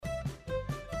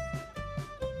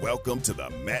Welcome to the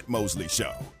Matt Mosley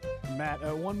Show. Matt,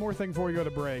 one more thing before we go to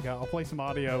break. I'll play some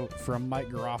audio from Mike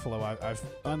Garofalo. I've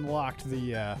unlocked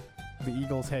the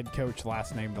Eagles head coach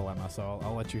last name dilemma, so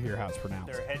I'll let you hear how it's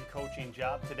pronounced. Their head coaching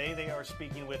job. Today they are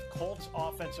speaking with Colts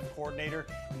offensive coordinator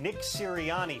Nick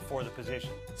Sirianni for the position.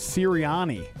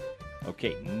 Sirianni.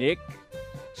 Okay, Nick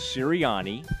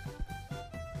Sirianni.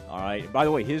 All right. By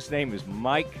the way, his name is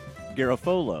Mike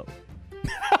Garofalo.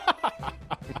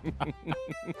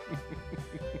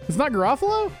 It's not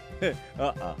Garofalo?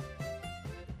 Uh-uh.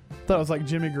 Thought it was like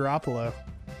Jimmy Garoppolo.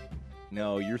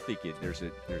 No, you're thinking there's a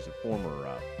former,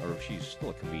 or she's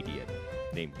still a comedian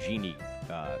named Jeannie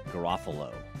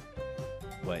Garofalo,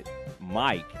 but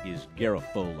Mike is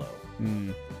Garofalo.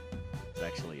 It's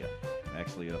actually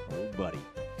a old buddy.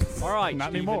 All right, not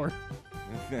Steven. anymore.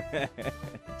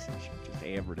 Just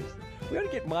hammered us. We got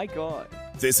to get Mike on.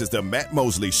 This is the Matt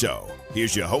Mosley Show.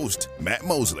 Here's your host, Matt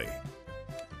Mosley.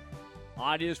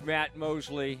 It is Matt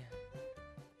Mosley.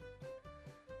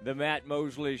 The Matt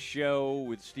Mosley Show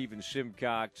with Stephen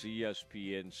Simcox,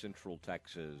 ESPN Central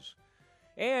Texas.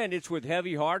 And it's with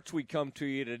heavy hearts we come to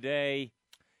you today.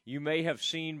 You may have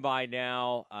seen by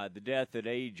now the death at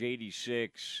age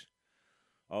 86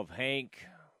 of Hank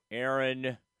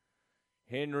Aaron,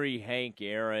 Henry Hank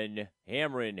Aaron,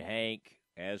 Hammerin' Hank,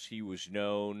 as he was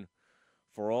known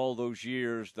for all those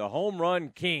years, the home run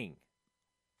king.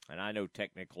 And I know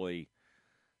technically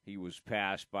he was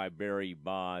passed by Barry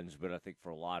Bonds, but I think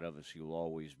for a lot of us he will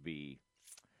always be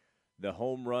the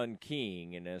home run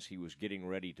king. And as he was getting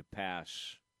ready to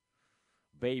pass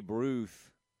Babe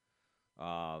Ruth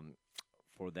for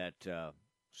that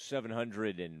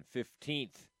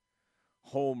 715th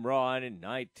home run in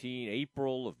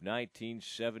April of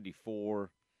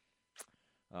 1974,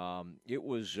 it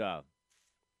was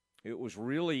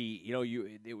really,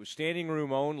 it was standing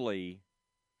room only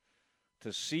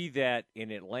to see that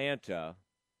in Atlanta.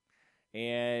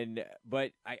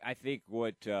 But I think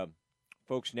what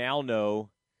folks now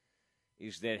know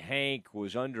is that Hank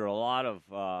was under a lot of,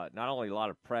 not only a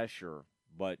lot of pressure,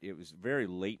 but it was very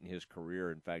late in his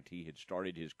career. In fact, he had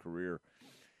started his career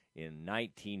in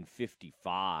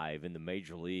 1955 in the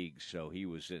major leagues. So he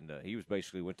was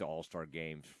basically went to All-Star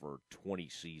games for 20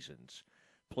 seasons,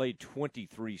 played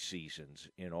 23 seasons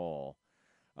in all.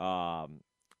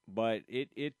 But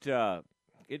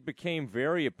it became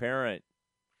very apparent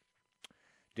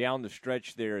down the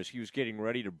stretch there as he was getting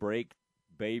ready to break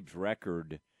Babe's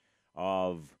record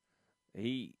of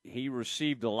he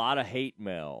received a lot of hate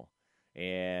mail,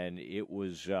 and it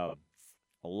was a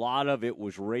lot of it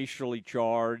was racially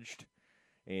charged,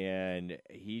 and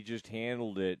he just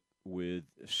handled it with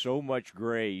so much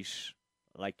grace,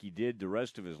 like he did the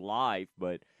rest of his life.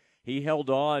 But he held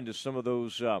on to some of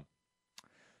those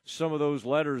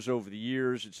letters over the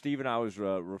years. And Steve and I was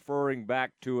referring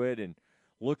back to it and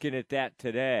looking at that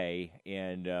today,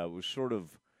 and it was sort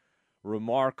of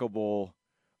remarkable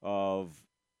of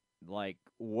like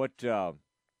what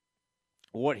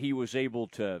he was able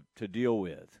to deal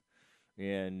with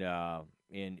and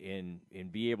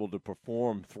be able to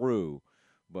perform through.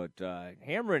 But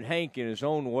Hammerin' Hank in his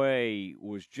own way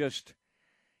was just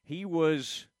he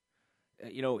was.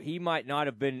 He might not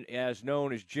have been as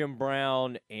known as Jim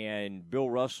Brown and Bill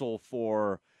Russell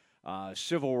for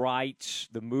civil rights,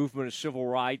 the movement of civil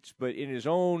rights, but in his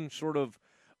own sort of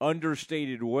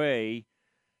understated way,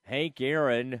 Hank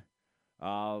Aaron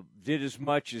did as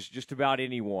much as just about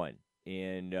anyone.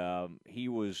 And he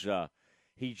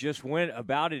just went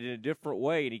about it in a different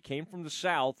way. And he came from the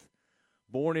South,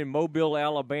 born in Mobile,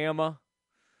 Alabama.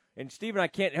 And, Stephen, I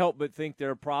can't help but think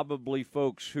there are probably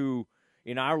folks who,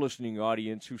 in our listening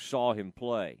audience, who saw him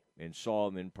play and saw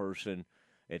him in person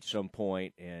at some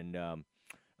point. And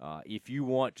if you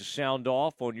want to sound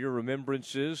off on your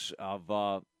remembrances of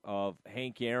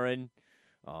Hank Aaron,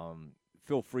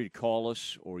 feel free to call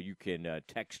us, or you can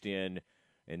text in,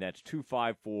 and that's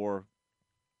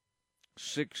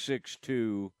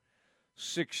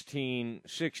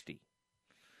 254-662-1660.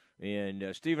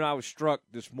 And Steve and I was struck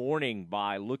this morning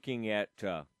by looking at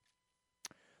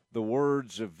the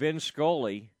words of Vin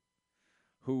Scully,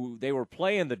 who they were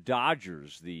playing the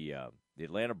Dodgers, the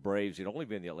Atlanta Braves. They'd only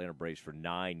been in the Atlanta Braves for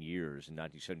 9 years. In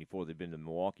 1974, they'd been the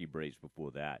Milwaukee Braves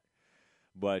before that.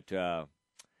 But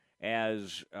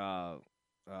as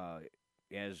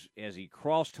he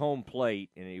crossed home plate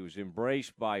and he was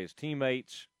embraced by his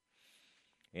teammates,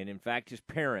 and in fact his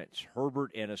parents,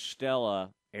 Herbert and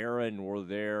Estella Aaron, were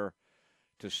there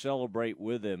to celebrate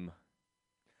with him,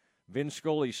 Vin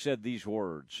Scully said these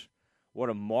words: "What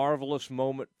a marvelous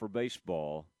moment for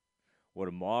baseball. What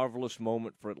a marvelous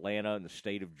moment for Atlanta and the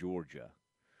state of Georgia.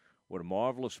 What a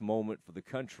marvelous moment for the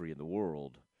country and the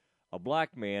world. a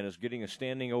black man is getting a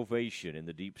standing ovation in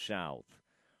the Deep South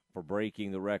for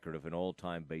breaking the record of an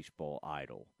all-time baseball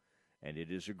idol. And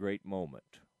it is a great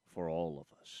moment for all of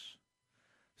us.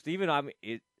 Stephen,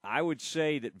 I would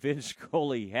say that Vin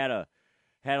Scully had a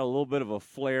little bit of a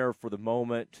flair for the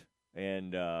moment,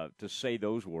 and to say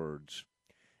those words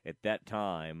at that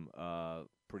time,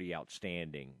 pretty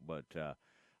outstanding. But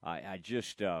I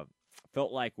just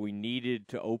felt like we needed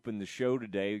to open the show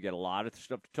today. We got a lot of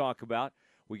stuff to talk about.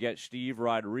 We got Steve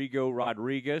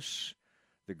Rodriguez,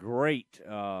 the great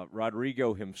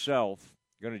Rodrigo himself,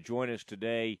 going to join us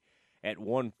today at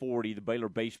 1:40, the Baylor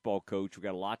baseball coach. We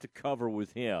got a lot to cover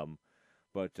with him.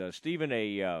 But, Stephen,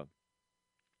 a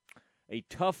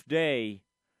tough day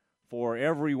for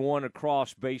everyone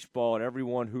across baseball and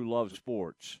everyone who loves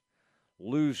sports,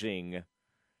 losing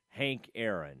Hank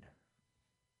Aaron.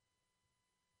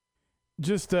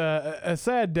 Just a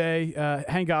sad day.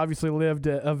 Hank obviously lived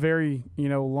a very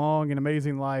long and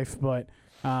amazing life, but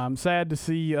sad to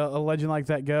see a legend like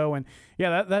that go. And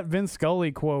yeah, that Vince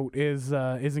Scully quote is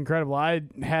incredible. I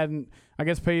hadn't, I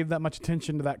guess, paid that much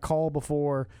attention to that call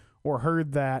before or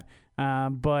heard that,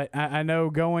 but I know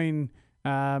going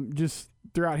just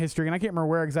throughout history, and I can't remember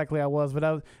where exactly I was, but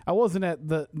I wasn't at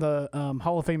the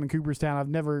Hall of Fame in Cooperstown. I've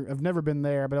never been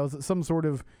there, but I was at some sort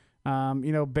of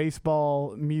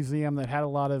baseball museum that had a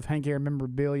lot of Hank Aaron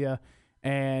memorabilia,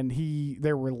 and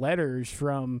there were letters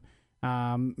from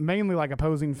mainly like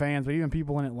opposing fans, but even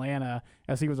people in Atlanta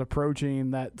as he was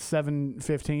approaching that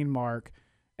 7:15 mark,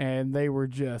 and they were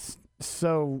just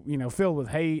so filled with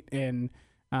hate, and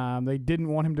they didn't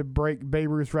want him to break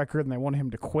Babe Ruth's record, and they wanted him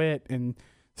to quit and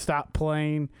stop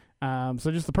playing.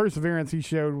 So just the perseverance he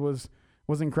showed was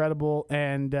incredible,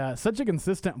 and such a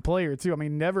consistent player too. I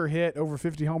mean, never hit over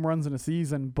 50 home runs in a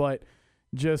season, but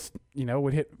just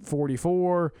would hit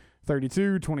 44,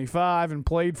 32, 25, and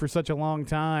played for such a long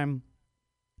time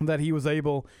that he was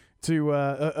able to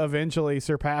eventually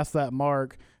surpass that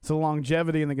mark. So the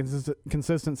longevity and the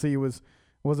consistency was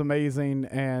amazing,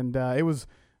 and it was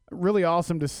really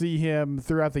awesome to see him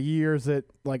throughout the years at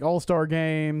like all-star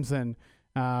games and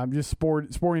just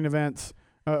sporting events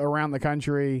around the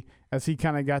country, as he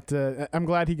kind of got to, I'm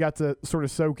glad he got to sort of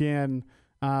soak in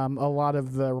a lot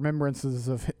of the remembrances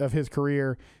of his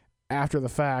career after the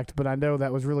fact. But I know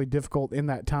that was really difficult in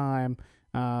that time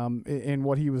in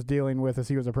what he was dealing with as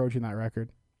he was approaching that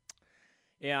record.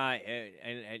 Yeah,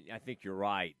 and I think you're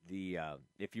right.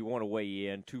 If you want to weigh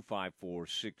in,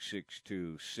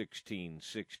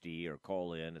 254-662-1660 or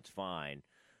call in, it's fine.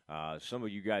 Some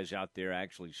of you guys out there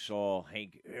actually saw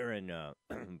Hank Aaron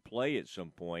play at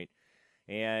some point,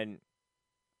 and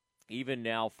even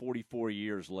now, 44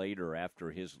 years later, after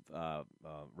his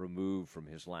removed from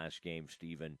his last game,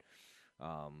 Stephen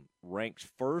ranks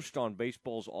first on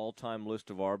baseball's all-time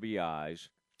list of RBIs,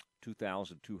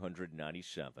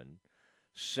 2,297.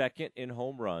 Second in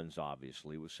home runs,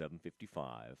 obviously, with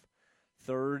 755.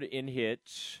 Third in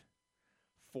hits.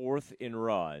 Fourth in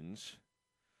runs.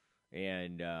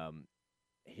 And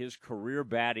his career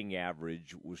batting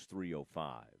average was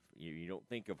 305. You don't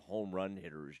think of home run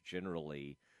hitters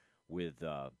generally with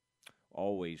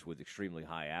always with extremely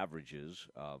high averages.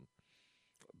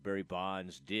 Barry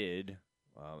Bonds did,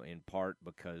 in part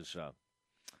because,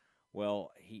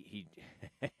 he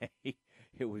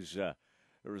it was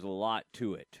there was a lot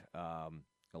to it. A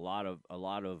lot of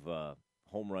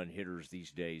home run hitters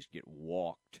these days get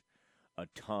walked a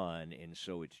ton, and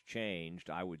so it's changed.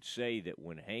 I would say that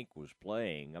when Hank was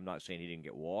playing, I'm not saying he didn't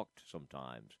get walked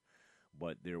sometimes,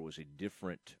 but there was a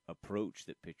different approach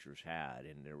that pitchers had,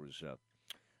 and there was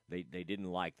they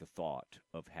didn't like the thought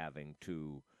of having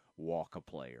to walk a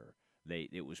player.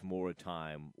 It was more a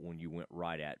time when you went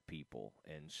right at people,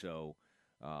 and so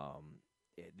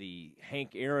the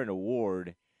Hank Aaron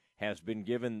Award has been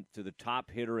given to the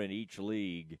top hitter in each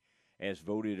league, as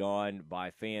voted on by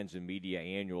fans and media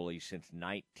annually since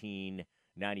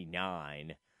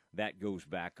 1999. That goes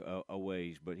back a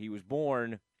ways. But he was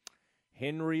born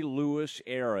Henry Louis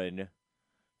Aaron,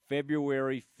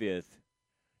 February 5th,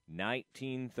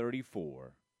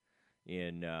 1934,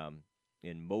 in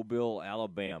Mobile,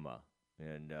 Alabama.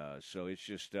 And so it's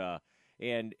just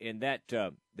and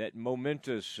that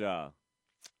momentous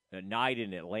night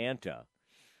in Atlanta.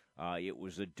 It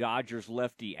was the Dodgers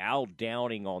lefty Al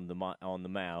Downing on the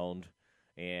mound,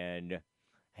 and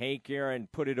Hank Aaron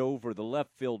put it over the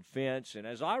left field fence. And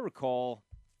as I recall,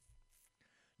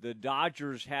 the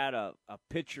Dodgers had a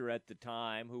pitcher at the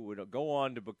time who would go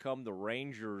on to become the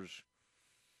Rangers'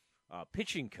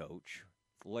 pitching coach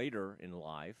later in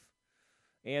life,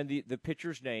 and the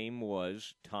pitcher's name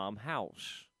was Tom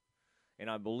House. And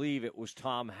I believe it was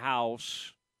Tom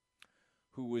House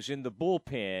who was in the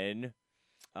bullpen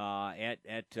at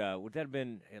would that have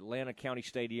been Atlanta County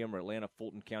Stadium or Atlanta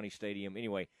Fulton County Stadium?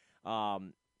 Anyway,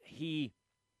 he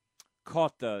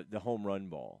caught the home run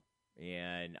ball.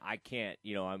 And I can't,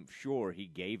 I'm sure he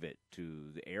gave it to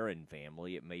the Aaron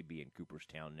family. It may be in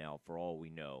Cooperstown now, for all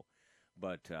we know.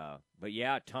 But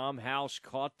yeah, Tom House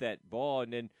caught that ball.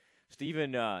 And then,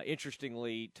 Stephen,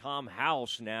 interestingly, Tom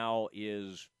House now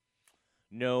is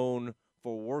known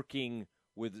for working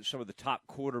with some of the top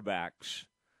quarterbacks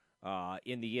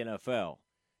in the NFL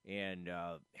and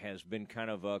has been kind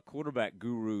of a quarterback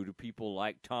guru to people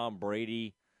like Tom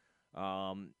Brady.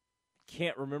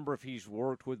 Can't remember if he's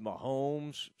worked with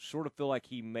Mahomes. Sort of feel like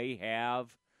he may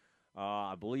have.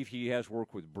 I believe he has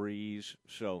worked with Breeze.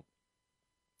 So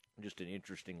just an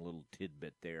interesting little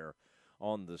tidbit there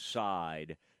on the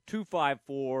side.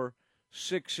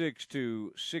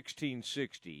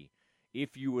 254-662-1660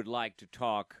 if you would like to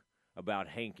talk about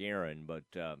Hank Aaron. But,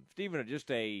 Stephen,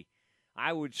 just I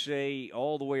would say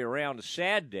all the way around a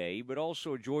sad day, but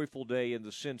also a joyful day in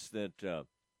the sense that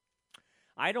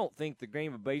I don't think the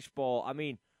game of baseball, I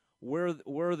mean, were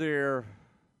there,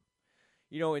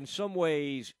 in some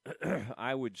ways,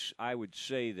 I would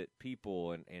say that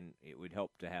people, and it would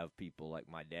help to have people like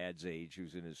my dad's age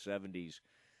who's in his 70s,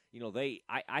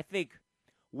 I think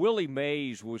Willie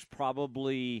Mays was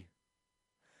probably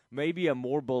maybe a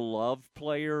more beloved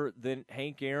player than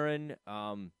Hank Aaron,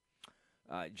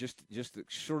 just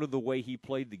sort of the way he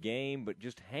played the game, but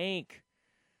just Hank,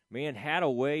 man, had a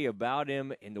way about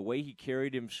him and the way he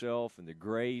carried himself and the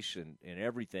grace and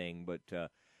everything. But,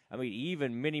 I mean,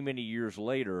 even many, many years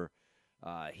later,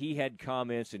 he had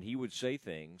comments and he would say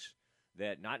things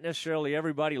that not necessarily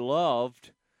everybody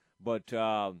loved, but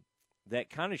that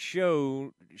kind of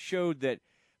showed that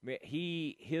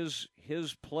his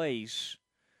place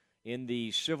in the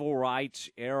civil rights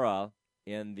era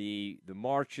and the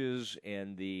marches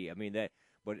and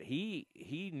but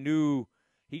he knew.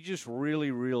 He just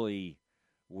really, really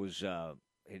was an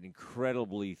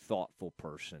incredibly thoughtful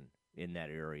person in that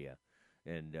area,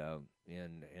 and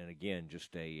again,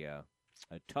 just a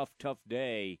tough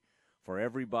day for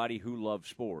everybody who loves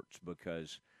sports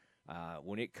because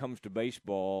when it comes to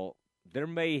baseball, there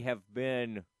may have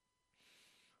been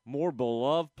more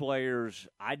beloved players.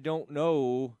 I don't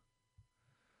know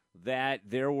that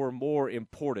there were more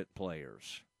important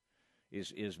players.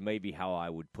 Is maybe how I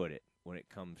would put it when it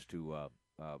comes to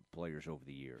players over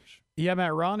the years. Yeah,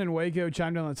 Matt, Ron in Waco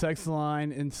chimed in on the text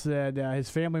line and said his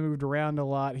family moved around a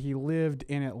lot. He lived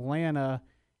in Atlanta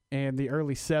in the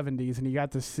early 70s, and he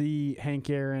got to see Hank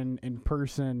Aaron in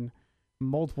person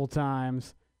multiple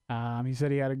times. He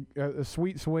said he had a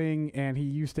sweet swing, and he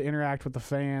used to interact with the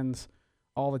fans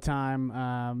all the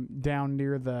time down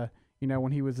near the,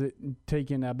 when he was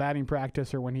taking batting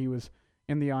practice or when he was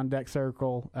in the on-deck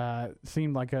circle.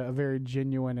 Seemed like a very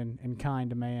genuine and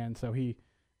kind man. So he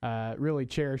really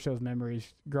cherished those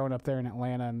memories growing up there in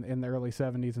Atlanta in the early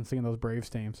 70s and seeing those Braves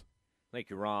teams. Thank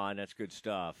you, Ron. That's good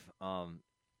stuff.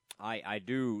 I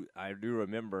do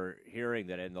remember hearing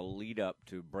that in the lead up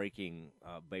to breaking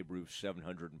Babe Ruth's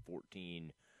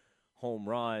 714 home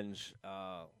runs,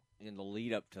 in the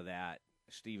lead up to that,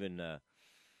 Stephen,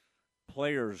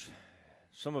 players,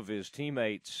 some of his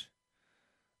teammates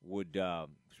would,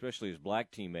 especially his black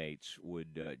teammates,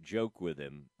 would joke with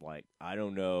him like, "I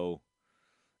don't know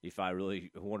if I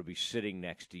really want to be sitting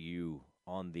next to you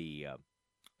on the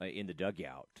in the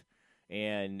dugout,"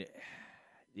 and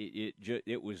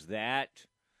it was that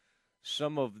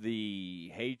some of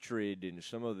the hatred and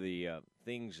some of the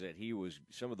things that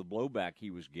some of the blowback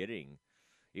he was getting,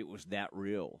 it was that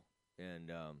real,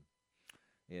 and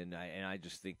I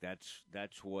just think that's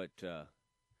what.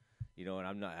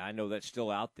 And I know that's still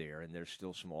out there, and there's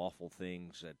still some awful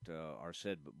things that are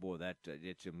said. But boy,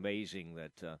 it's amazing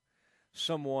that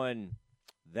someone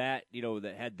that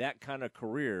that had that kind of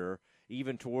career,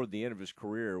 even toward the end of his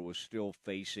career, was still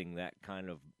facing that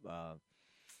kind of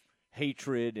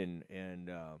hatred. And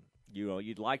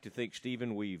you'd like to think,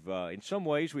 Stephen, we've in some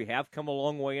ways we have come a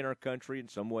long way in our country. In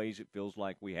some ways, it feels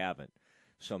like we haven't.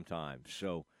 Sometimes,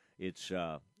 so it's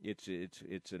an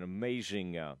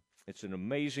amazing. It's an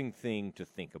amazing thing to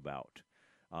think about,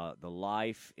 the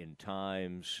life and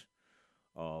times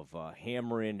of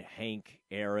Hammerin' Hank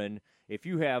Aaron. If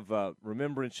you have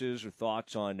remembrances or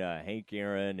thoughts on Hank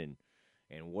Aaron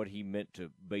and what he meant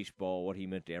to baseball, what he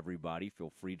meant to everybody,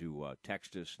 feel free to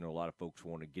text us. I know a lot of folks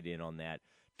want to get in on that.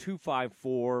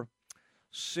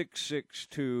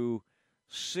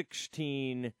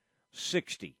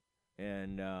 254-662-1660.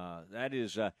 And that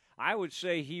is, I would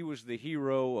say he was the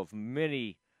hero of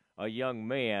many a young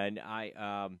man.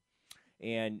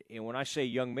 And when I say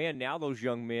young men, now those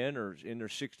young men are in their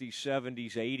 60s,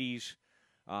 70s, 80s.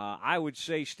 I would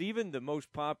say, Stephen, the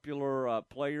most popular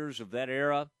players of that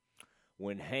era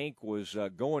when Hank was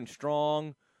going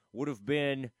strong would have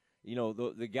been,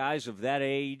 the guys of that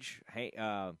age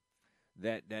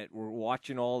that were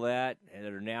watching all that and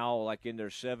that are now like in their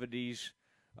 70s.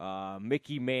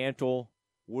 Mickey Mantle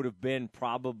would have been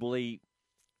probably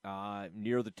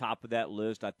near the top of that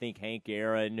list. I think Hank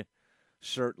Aaron,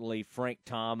 certainly Frank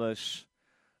Thomas.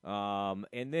 And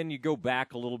then you go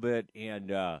back a little bit,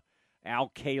 and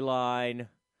Al Kaline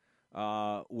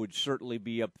would certainly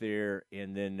be up there.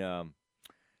 And then,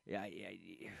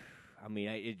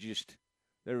 it just –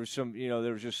 there was some,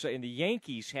 there was just – and the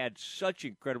Yankees had such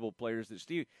incredible players that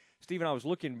Stephen, I was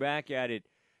looking back at it,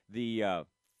 the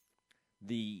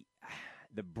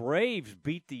Braves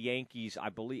beat the Yankees, I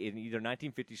believe, in either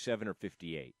 1957 or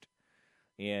 58.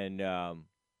 And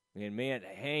man,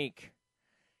 Hank,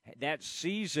 that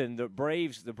season, the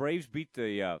Braves beat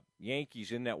the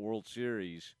Yankees in that World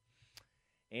Series.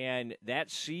 And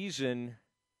that season,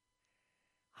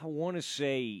 I want to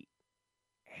say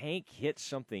Hank hit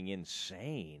something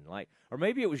insane. Or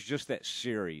maybe it was just that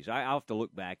series. I'll have to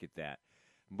look back at that.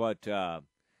 But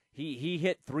he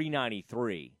hit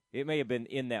 393. It may have been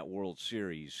in that World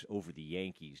Series over the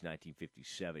Yankees,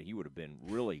 1957. He would have been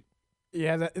really.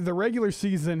 Yeah, the regular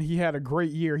season, he had a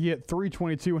great year. He hit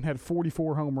 322 and had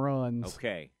 44 home runs.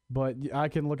 Okay. But I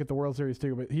can look at the World Series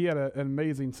too. But he had an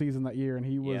amazing season that year, and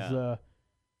he was,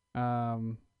 I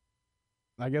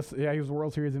guess, he was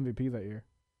World Series MVP that year.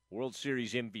 World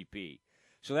Series MVP.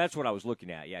 So that's what I was looking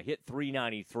at. Yeah, hit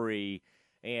 393.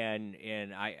 And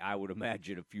I would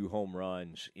imagine a few home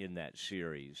runs in that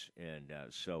series. And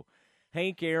so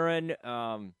Hank Aaron,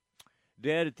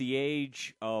 dead at the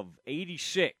age of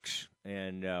 86.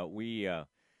 And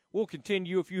we'll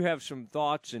continue. If you have some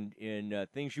thoughts and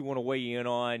things you want to weigh in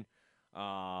on,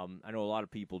 I know a lot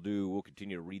of people do. We'll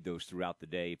continue to read those throughout the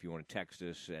day. If you want to text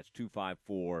us, that's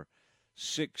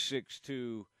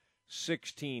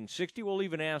 254-662-1660. We'll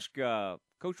even ask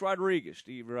Coach Rodriguez,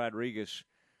 Steve Rodriguez,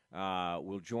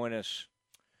 will join us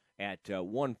at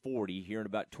 1:40 here in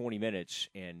about 20 minutes,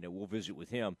 and we'll visit with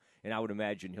him. And I would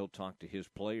imagine he'll talk to his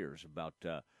players about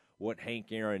what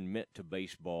Hank Aaron meant to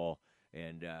baseball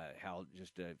and how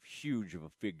just a huge of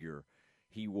a figure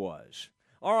he was.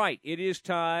 All right, it is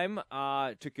time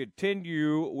to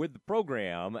continue with the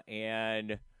program.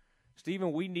 And,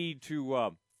 Stephen, we need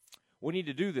to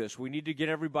do this. We need to get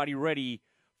everybody ready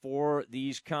for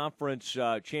these conference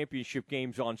championship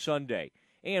games on Sunday.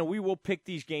 And we will pick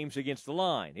these games against the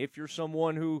line. If you're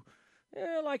someone who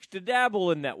likes to dabble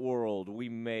in that world, we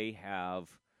may have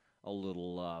a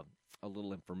little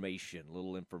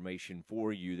information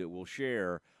for you that we'll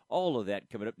share. All of that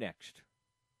coming up next.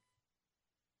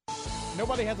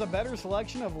 Nobody has a better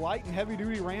selection of light and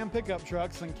heavy-duty Ram pickup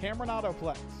trucks than Cameron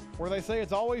Autoplex, where they say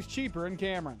it's always cheaper in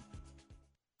Cameron.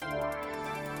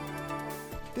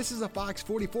 This is a Fox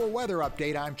 44 weather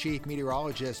update. I'm Chief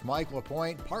Meteorologist Mike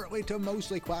LaPointe. Partly to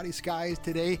mostly cloudy skies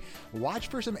today. Watch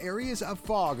for some areas of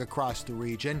fog across the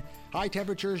region. High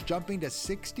temperatures jumping to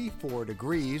 64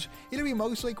 degrees. It'll be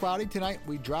mostly cloudy tonight.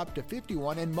 We drop to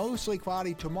 51 and mostly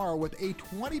cloudy tomorrow with a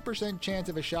 20% chance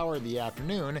of a shower in the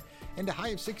afternoon and a high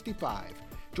of 65.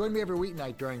 Join me every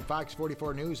weeknight during Fox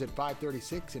 44 News at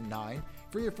 5:36 and 9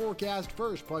 for your forecast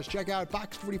first. Plus, check out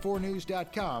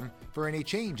fox44news.com for any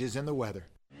changes in the weather.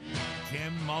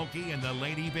 Tim Mulkey and the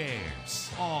Lady Bears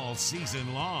all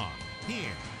season long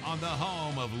here on the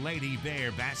home of Lady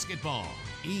Bear basketball,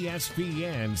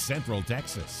 ESPN Central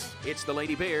Texas. It's the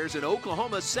Lady Bears in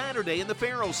Oklahoma Saturday in the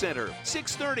Farrell Center.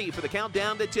 6:30 for the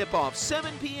countdown to tip-off.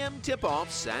 7 p.m. tip-off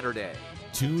Saturday.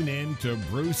 Tune in to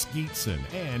Bruce Geetson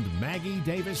and Maggie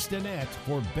Davis-Stinnett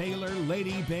for Baylor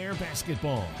Lady Bear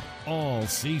basketball all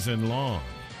season long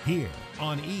here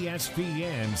on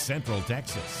ESPN Central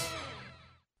Texas.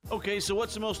 Okay, so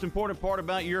what's the most important part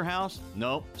about your house?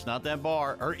 Nope, it's not that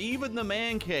bar or even the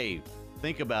man cave.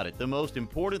 Think about it. The most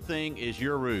important thing is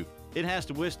your roof. It has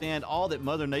to withstand all that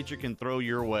Mother Nature can throw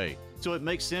your way. So it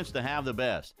makes sense to have the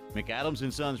best.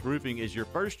 McAdams & Sons Roofing is your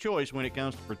first choice when it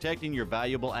comes to protecting your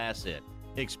valuable asset.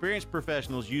 Experienced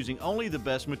professionals using only the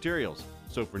best materials.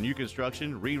 So for new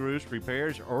construction, re-roofs,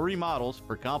 repairs, or remodels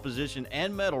for composition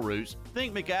and metal roofs,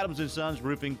 think McAdams & Sons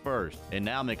Roofing first. And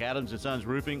now McAdams & Sons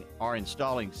Roofing are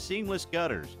installing seamless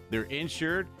gutters. They're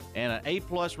insured and an A+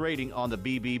 rating on the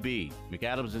BBB.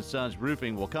 McAdams & Sons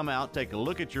Roofing will come out, take a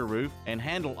look at your roof, and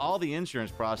handle all the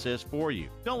insurance process for you.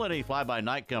 Don't let any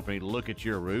fly-by-night company look at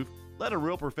your roof. Let a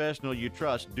real professional you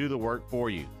trust do the work for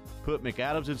you. Put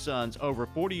McAdams & Sons over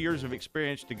 40 years of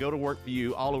experience to go to work for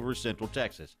you all over Central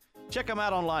Texas. Check them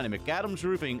out online at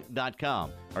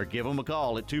McAdamsRoofing.com or give them a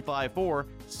call at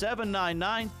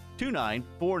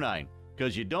 254-799-2949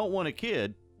 because you don't want a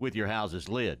kid with your house's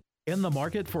lid. In the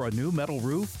market for a new metal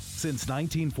roof? Since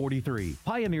 1943,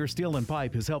 Pioneer Steel and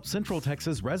Pipe has helped Central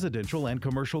Texas residential and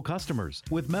commercial customers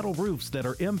with metal roofs that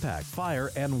are impact,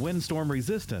 fire, and windstorm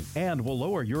resistant and will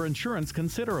lower your insurance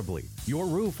considerably. Your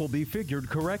roof will be figured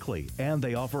correctly, and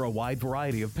they offer a wide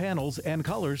variety of panels and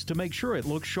colors to make sure it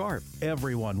looks sharp.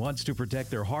 Everyone wants to protect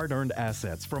their hard-earned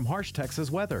assets from harsh Texas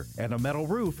weather, and a metal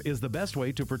roof is the best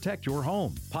way to protect your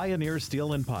home. Pioneer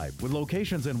Steel and Pipe with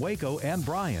locations in Waco and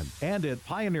Bryan and at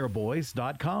pioneerboys.com.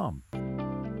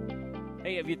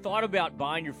 Hey, have you thought about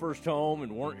buying your first home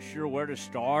and weren't sure where to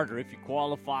start or if you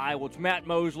qualify? Well, it's Matt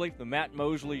Mosley, the Matt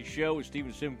Mosley Show with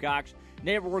Stephen Simcox.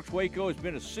 NeighborWorks Waco has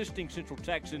been assisting Central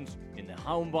Texans in the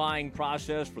home buying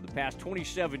process for the past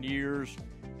 27 years,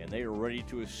 and they are ready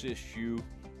to assist you.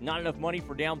 Not enough money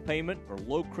for down payment or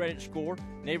low credit score?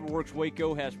 NeighborWorks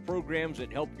Waco has programs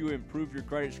that help you improve your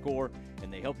credit score,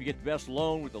 and they help you get the best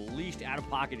loan with the least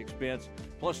out-of-pocket expense.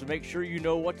 Plus, to make sure you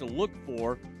know what to look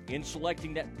for in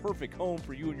selecting that perfect home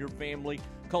for you and your family,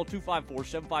 call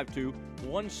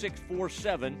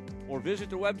 254-752-1647 or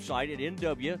visit the website at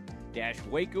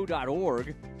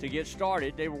nw-waco.org to get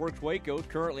started. NeighborWorks Waco is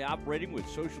currently operating with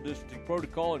social distancing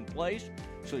protocol in place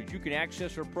so that you can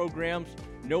access their programs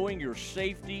knowing your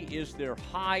safety is their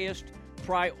highest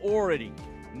priority.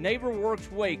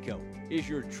 NeighborWorks Waco is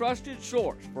your trusted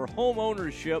source for home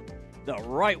ownership the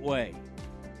right way.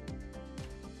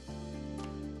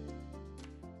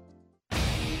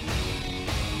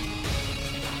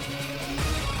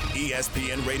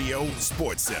 ESPN Radio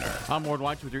Sports Center. I'm Ward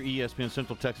White with your ESPN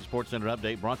Central Texas Sports Center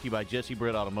update brought to you by Jesse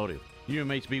Britt Automotive.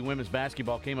 UMHB women's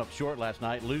basketball came up short last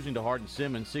night, losing to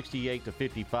Hardin-Simmons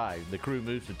 68-55. The Crew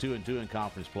moves to 2-2 in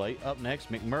conference play. Up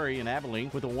next, McMurray and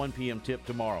Abilene with a 1 p.m. tip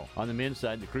tomorrow. On the men's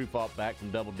side, the Crew fought back from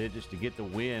double digits to get the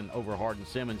win over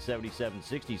Hardin-Simmons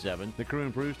 77-67. The Crew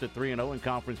improves to 3-0 in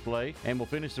conference play and will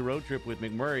finish the road trip with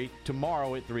McMurray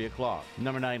tomorrow at 3 o'clock.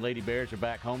 Number 9 Lady Bears are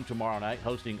back home tomorrow night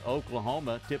hosting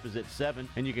Oklahoma. Tip is at 7,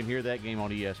 and you can hear that game on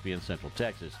ESPN Central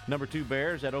Texas. Number 2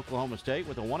 Bears at Oklahoma State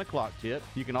with a 1 o'clock tip.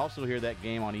 You can also hear that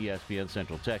game on ESPN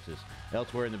Central Texas.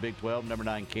 Elsewhere in the Big 12, number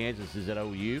 9 Kansas is at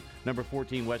OU, number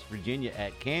 14 West Virginia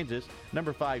at Kansas,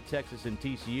 number 5 Texas and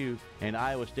TCU, and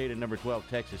Iowa State and number 12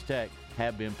 Texas Tech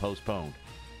have been postponed.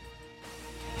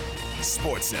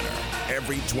 Sports Center,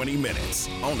 every 20 minutes,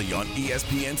 only on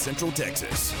ESPN Central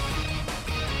Texas.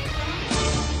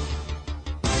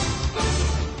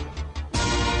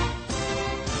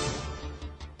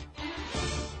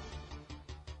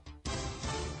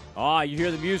 You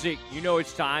hear the music, you know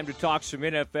it's time to talk some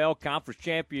NFL Conference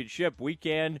Championship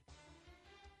weekend.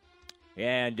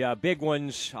 And big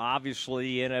ones,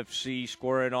 obviously, NFC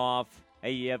squaring off,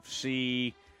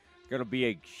 AFC, going to be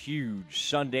a huge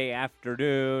Sunday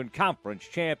afternoon Conference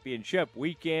Championship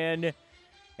weekend.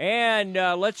 And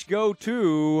let's go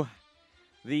to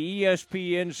the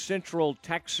ESPN Central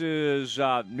Texas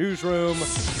newsroom.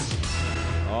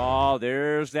 Oh,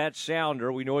 there's that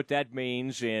sounder. We know what that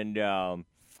means. And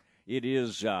it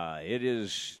is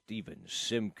Stephen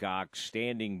Simcox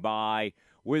standing by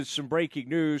with some breaking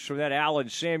news from that Allen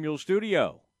Samuel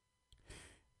studio.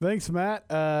 Thanks, Matt.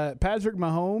 Patrick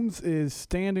Mahomes is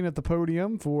standing at the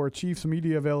podium for Chiefs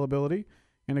media availability.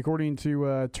 And according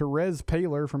to Therese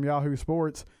Paylor from Yahoo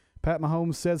Sports, Pat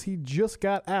Mahomes says he just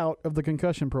got out of the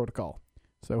concussion protocol.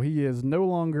 So he is no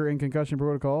longer in concussion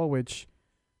protocol, which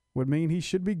would mean he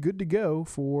should be good to go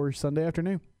for Sunday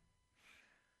afternoon.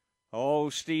 Oh,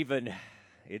 Stephen,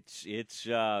 it's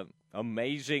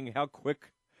amazing how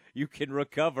quick you can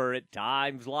recover at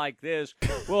times like this.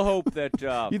 We'll hope that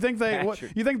you think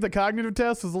you think the cognitive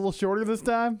test was a little shorter this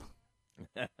time?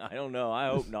 I don't know. I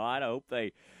hope not. I hope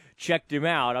they checked him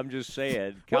out. I'm just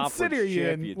saying. What city are you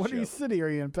in? What city are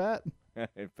you in, Pat?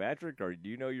 Patrick, do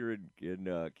you know you're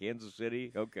in Kansas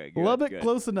City? Okay, good, Lubbock, good.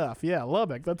 Close enough. Yeah,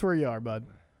 Lubbock. That's where you are, bud.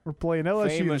 We're playing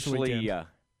LSU this weekend.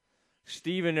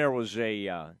 Stephen, there was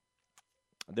a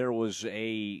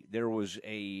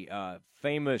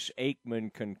famous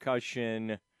Aikman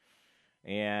concussion,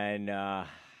 and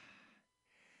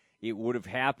it would have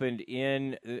happened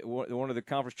in one of the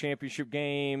conference championship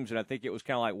games, and I think it was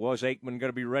kind of like, was Aikman going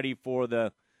to be ready for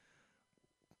the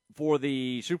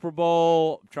Super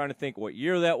Bowl? I'm trying to think what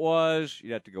year that was.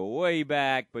 You'd have to go way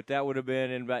back, but that would have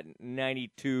been in about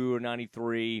 92 or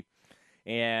 93,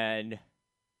 and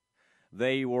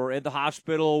they were at the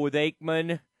hospital with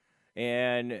Aikman.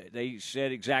 And they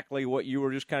said exactly what you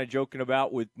were just kind of joking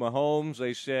about with Mahomes.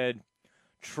 They said,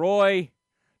 Troy,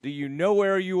 do you know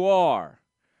where you are?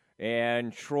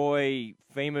 And Troy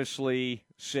famously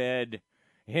said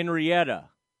Henrietta,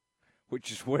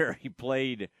 which is where he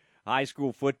played high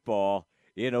school football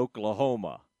in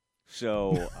Oklahoma.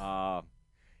 So,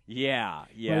 yeah.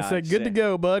 They said, good to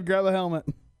go, bud. Grab a helmet.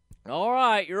 All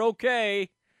right, you're okay.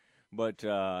 But,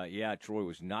 Troy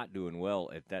was not doing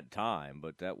well at that time.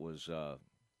 But that was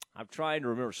I'm trying to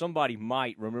remember. Somebody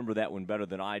might remember that one better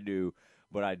than I do.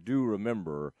 But I do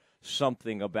remember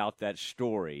something about that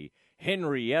story.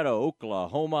 Henrietta,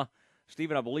 Oklahoma.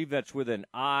 Stephen, I believe that's with an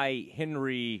I.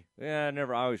 Henry. I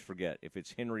always forget if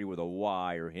it's Henry with a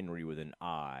Y or Henry with an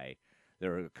I.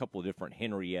 There are a couple of different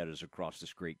Henriettas across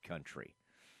this great country.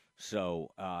 So,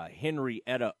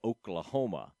 Henrietta,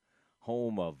 Oklahoma,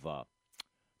 home of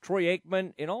Troy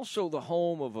Aikman, and also the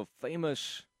home of a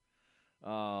famous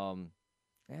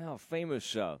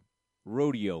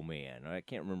rodeo man. I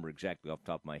can't remember exactly off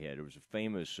the top of my head. There was a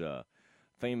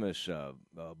famous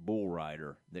bull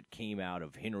rider that came out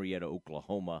of Henrietta,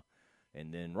 Oklahoma,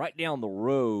 and then right down the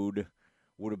road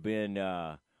would have been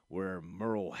where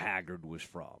Merle Haggard was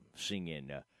from, singing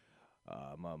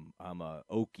I'm a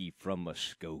Okie from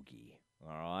Muskogee.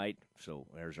 All right, so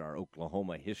there's our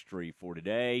Oklahoma history for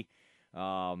today.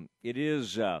 It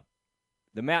is the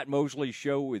Matt Mosley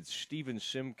Show with Stephen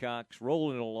Simcox,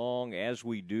 rolling along as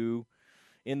we do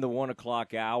in the 1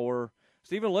 o'clock hour.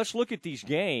 Stephen, let's look at these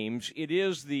games. It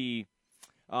is the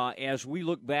as we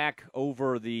look back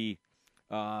over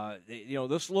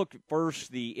let's look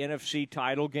first the NFC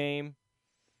title game.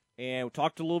 And we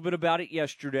talked a little bit about it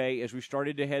yesterday as we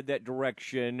started to head that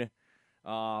direction.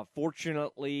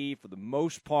 Fortunately, for the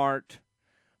most part,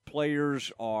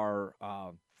 players are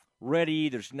ready.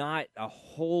 There's not a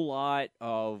whole lot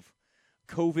of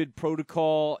COVID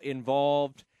protocol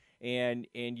involved. And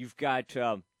you've got,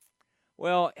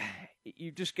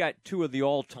 you've just got two of the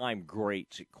all-time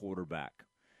greats at quarterback.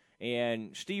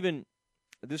 And, Stephen,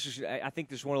 I think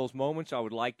this is one of those moments I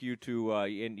would like you to,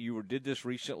 and you did this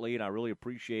recently, and I really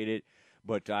appreciate it,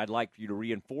 but I'd like you to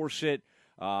reinforce it.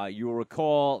 You'll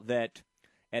recall that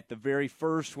at the very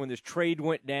first, when this trade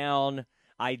went down,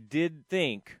 I did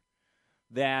think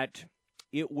that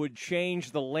it would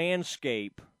change the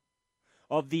landscape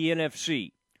of the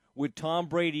NFC with Tom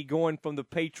Brady going from the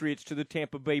Patriots to the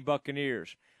Tampa Bay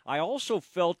Buccaneers. I also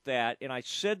felt that, and I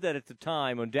said that at the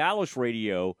time on Dallas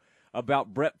radio,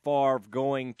 about Brett Favre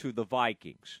going to the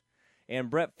Vikings. And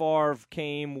Brett Favre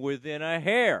came within a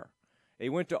hair. They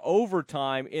went to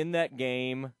overtime in that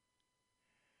game.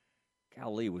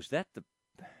 Golly, was that the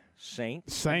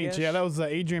Saints? Saints, yeah, that was the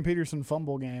Adrian Peterson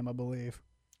fumble game, I believe.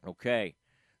 Okay,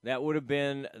 that would have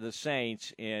been the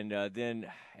Saints. And then,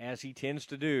 as he tends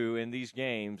to do in these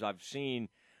games, I've seen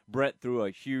Brett threw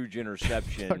a huge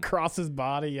interception. Across his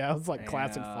body, yeah, it was like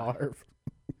classic Favre.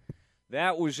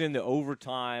 That was in the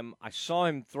overtime. I saw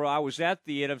him throw. I was at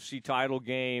the NFC title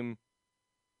game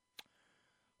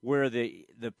where the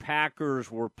Packers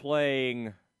were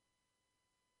playing.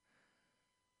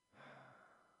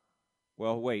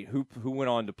 Well, wait, who went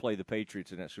on to play the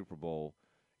Patriots in that Super Bowl?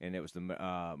 And it was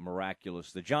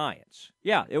the Giants.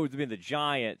 Yeah, it would have been the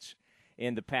Giants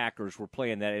and the Packers were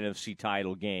playing that NFC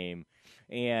title game.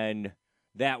 And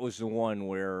that was the one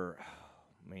where,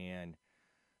 man,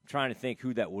 I'm trying to think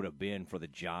who that would have been for the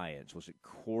Giants. Was it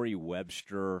Corey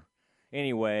Webster?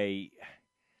 Anyway,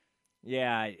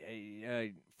 yeah,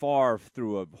 Favre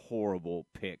threw a horrible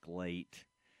pick late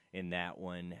in that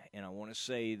one. And I want to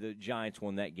say the Giants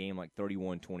won that game like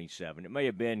 31-27. It may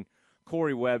have been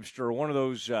Corey Webster, one of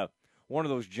those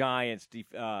Giants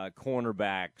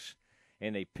cornerbacks,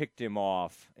 and they picked him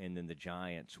off, and then the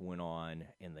Giants went on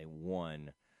and they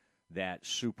won that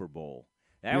Super Bowl.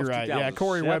 That You're was right. Yeah,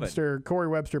 Corey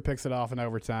Webster picks it off in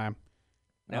overtime.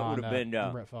 That would have been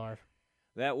Brett Favre.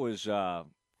 That was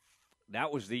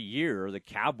the year the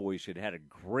Cowboys had a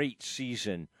great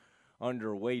season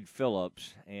under Wade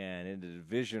Phillips, and in the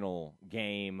divisional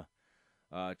game,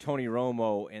 Tony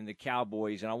Romo and the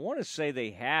Cowboys, and I want to say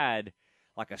they had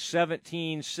like a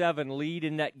 17-7 lead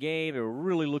in that game. They were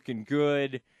really looking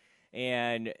good,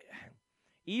 and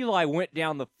Eli went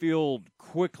down the field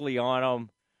quickly on them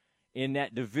in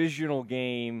that divisional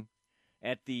game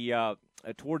at the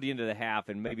toward the end of the half,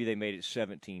 and maybe they made it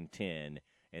 17-10,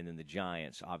 and then the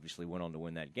Giants obviously went on to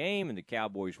win that game, and the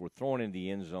Cowboys were thrown in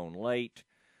the end zone late.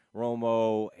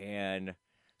 Romo and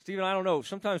Stephen, I don't know,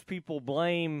 sometimes people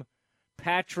blame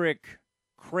Patrick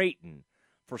Creighton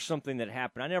for something that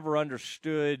happened. I never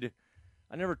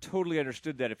totally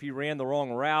understood that, if he ran the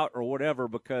wrong route or whatever,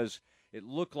 because it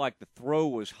looked like the throw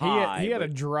was high. He had a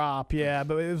drop, yeah,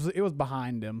 but it was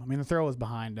behind him. I mean, the throw was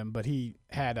behind him, but he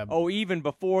had a... Oh, even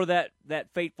before that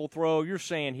fateful throw, you're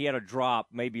saying he had a drop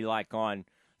maybe like on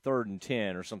 3rd and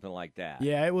 10 or something like that.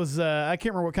 Yeah, it was. I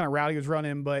can't remember what kind of route he was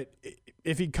running, but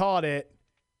if he caught it,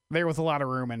 there was a lot of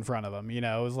room in front of him. It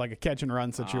was like a catch and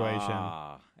run situation.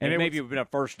 And maybe it would have been a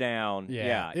first down.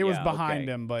 Yeah, it was behind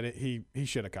him, but he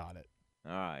should have caught it.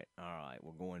 All right.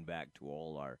 We're going back to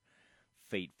all our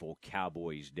fateful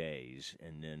Cowboys days.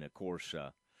 And then, of course,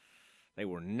 they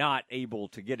were not able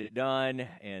to get it done.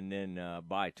 And then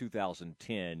by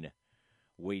 2010,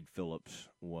 Wade Phillips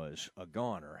was a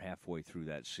goner halfway through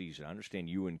that season. I understand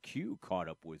UNQ caught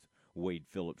up with Wade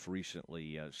Phillips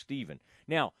recently, Stephen.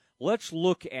 Now, let's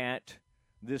look at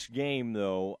this game,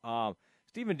 though.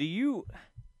 Stephen,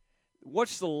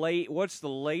 what's the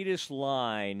latest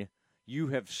line you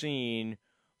have seen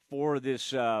for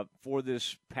this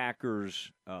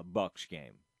Packers Bucks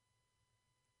game?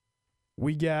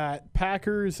 We got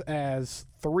Packers as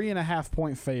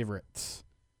 3.5-point favorites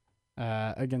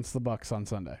against the Bucks on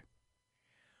Sunday.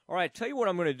 All right, tell you what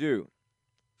I'm going to do.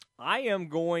 I am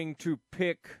going to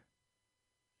pick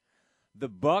the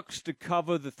Bucks to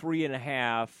cover the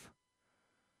 3.5,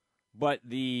 but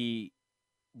the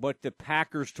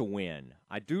Packers to win.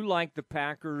 I do like the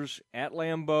Packers at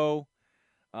Lambeau.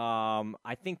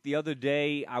 I think the other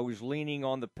day I was leaning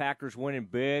on the Packers winning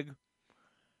big,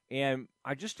 and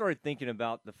I just started thinking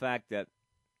about the fact that,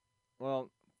 well,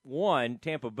 one,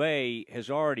 Tampa Bay has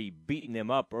already beaten them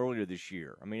up earlier this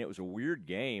year. I mean, it was a weird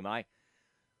game. I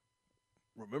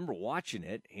remember watching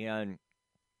it, and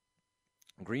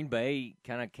Green Bay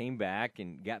kind of came back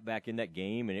and got back in that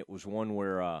game, and it was one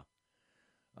where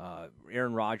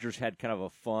Aaron Rodgers had kind of a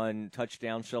fun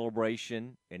touchdown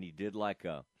celebration, and he did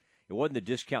it wasn't the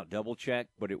discount double check,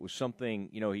 but it was something,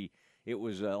 it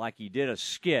was like he did a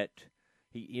skit.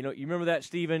 You remember that,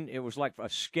 Stephen? It was like a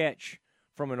sketch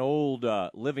from an old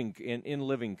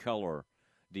Living Color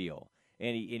deal.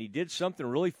 And he did something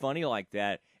really funny like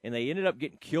that, and they ended up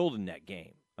getting killed in that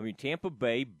game. I mean, Tampa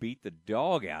Bay beat the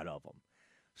dog out of them.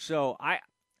 So I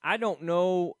don't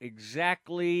know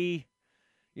exactly,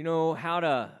 how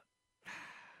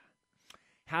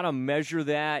to measure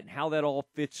that, how that all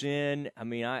fits in. I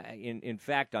mean, in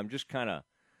fact, I'm just kind of,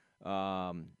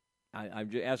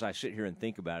 as I sit here and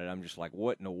think about it, I'm just like,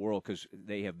 what in the world? Because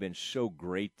they have been so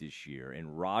great this year,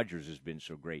 and Rodgers has been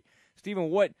so great. Stephen,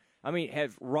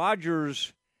 have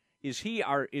Rodgers? Is he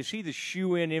the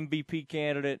shoe-in MVP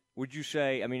candidate? Would you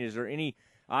say? I mean, is there any?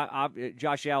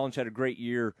 Josh Allen's had a great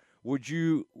year. Would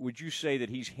you say that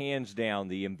he's hands down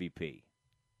the MVP?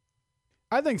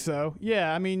 I think so.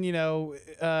 Yeah, I mean,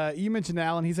 you mentioned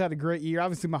Allen. He's had a great year.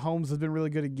 Obviously, Mahomes has been really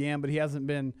good again, but he hasn't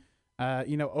been,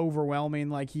 overwhelming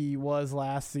like he was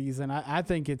last season. I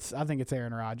think it's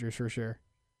Aaron Rodgers for sure.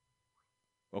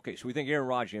 Okay, so we think Aaron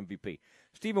Rodgers MVP.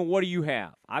 Stephen, what do you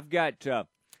have? I've got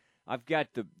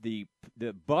the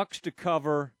Bucks to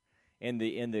cover and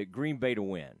the Green Bay to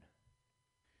win.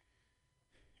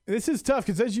 This is tough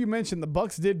because, as you mentioned, the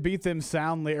Bucks did beat them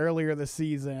soundly earlier this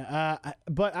season.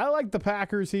 But I like the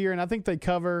Packers here, and I think they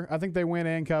cover. I think they win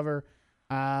and cover.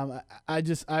 I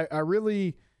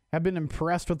really have been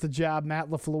impressed with the job Matt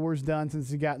LaFleur's done since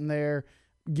he got in there,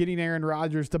 getting Aaron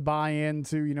Rodgers to buy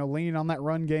into, leaning on that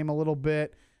run game a little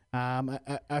bit.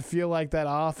 I feel like that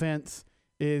offense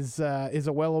is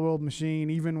a well-oiled machine,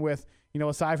 even with,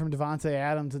 aside from Devontae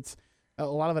Adams, it's a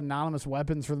lot of anonymous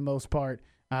weapons for the most part.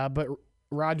 But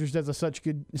Rodgers does such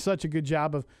a good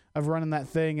job of running that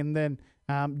thing, and then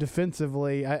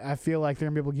defensively, I feel like they're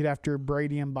gonna be able to get after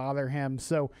Brady and bother him.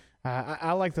 So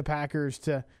I like the Packers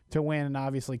to win and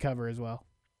obviously cover as well.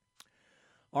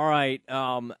 All right,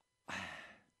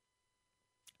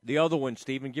 the other one,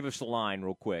 Stephen, give us the line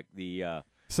real quick.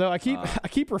 So I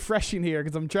keep refreshing here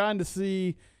because I'm trying to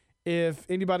see if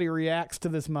anybody reacts to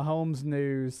this Mahomes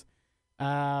news.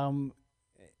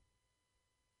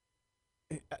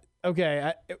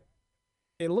 Okay,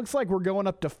 it looks like we're going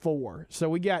up to 4. So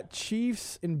we got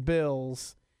Chiefs and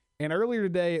Bills, and earlier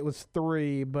today it was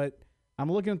 3, but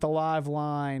I'm looking at the live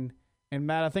line, and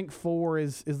Matt, I think 4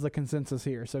 is the consensus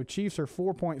here. So Chiefs are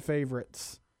 4-point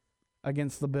favorites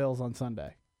against the Bills on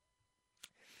Sunday.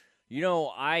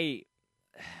 This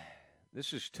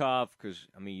is tough because,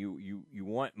 I mean, you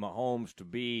want Mahomes to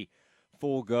be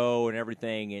full go and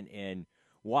everything, and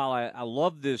while I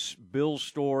love this Bills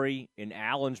story, and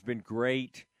Allen's been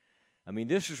great, I mean,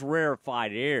 this is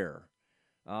rarefied air.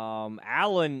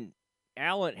 Allen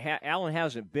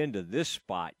hasn't been to this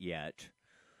spot yet,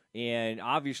 and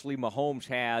obviously Mahomes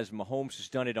has. Mahomes has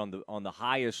done it on the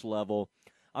highest level.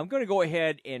 I'm going to go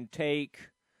ahead and take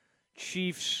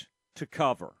Chiefs to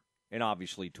cover and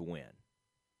obviously to win.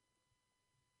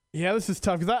 Yeah, this is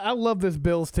tough because I love this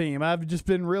Bills team. I've just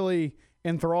been really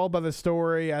enthralled by the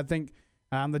story. I think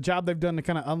The job they've done to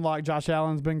kind of unlock Josh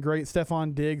Allen's been great.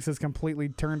 Stephon Diggs has completely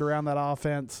turned around that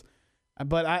offense.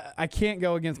 But I can't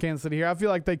go against Kansas City here. I feel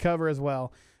like they cover as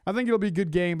well. I think it'll be a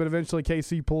good game, but eventually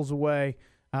KC pulls away.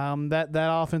 That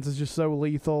offense is just so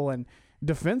lethal, and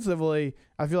defensively,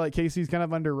 I feel like KC's kind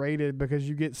of underrated because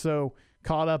you get so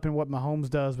caught up in what Mahomes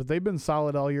does. But they've been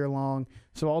solid all year long,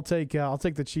 so I'll take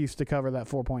the Chiefs to cover that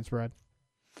 4-point spread.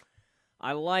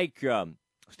 I like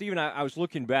Stephen. I was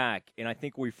looking back, and I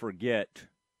think we forget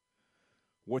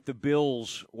what the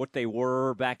Bills, what they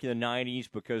were back in the '90s,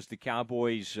 because the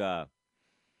Cowboys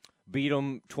beat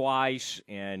them twice,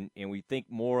 and we think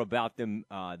more about them,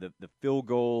 the field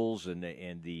goals and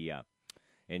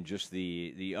just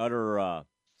the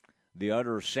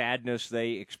utter sadness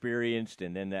they experienced,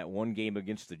 and then that one game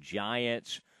against the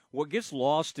Giants. What gets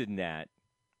lost in that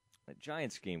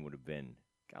Giants game would have been,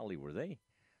 golly, were they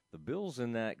the Bills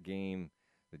in that game?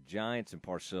 The Giants and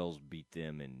Parcells beat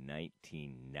them in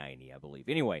 1990, I believe.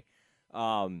 Anyway,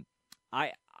 I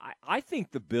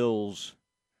think the Bills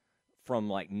from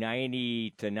like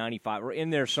 90 to 95, or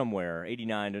in there somewhere,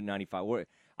 89 to 95.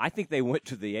 I think they went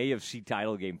to the AFC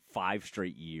title game 5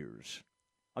 straight years.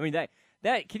 I mean,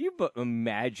 that can you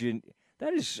imagine?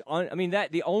 That is,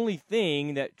 the only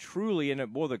thing that truly, and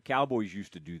the Cowboys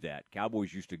used to do that.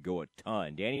 Cowboys used to go a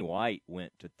ton. Danny White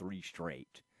went to 3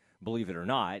 straight, believe it or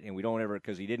not, and we don't ever,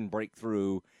 because he didn't break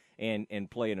through and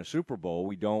play in a Super Bowl.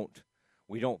 We don't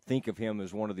think of him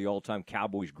as one of the all-time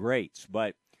Cowboys greats,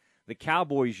 but the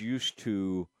Cowboys used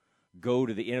to go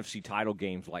to the NFC title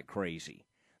games like crazy.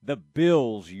 The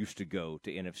Bills used to go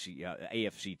to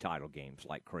AFC title games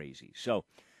like crazy. So,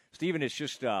 Stephen, it's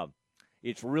just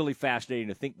it's really fascinating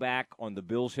to think back on the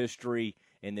Bills' history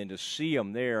and then to see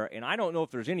them there. And I don't know if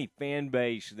there's any fan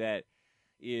base that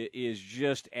is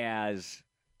just as,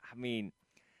 they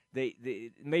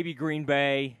maybe Green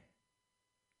Bay,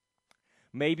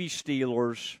 maybe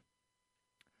Steelers.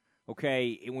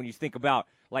 Okay, and when you think about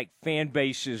like fan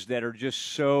bases that are just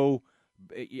so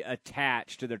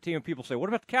attached to their team, and people say, what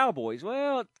about the Cowboys?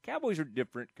 Well, the Cowboys are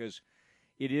different because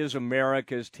it is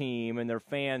America's team and there are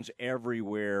fans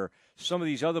everywhere. Some of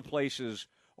these other places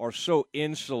are so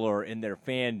insular in their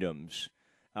fandoms.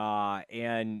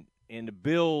 And the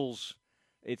Bills,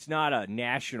 it's not a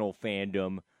national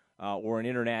fandom or an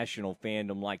international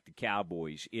fandom like the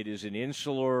Cowboys. It is an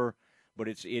insular, but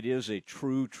it is a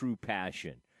true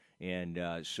passion.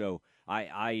 And so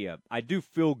I do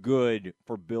feel good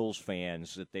for Bills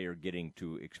fans that they are getting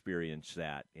to experience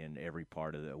that in every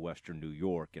part of the Western New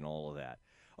York and all of that.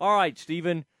 All right,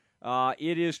 Stephen,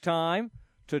 it is time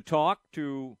to talk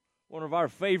to one of our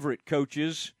favorite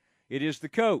coaches. It is the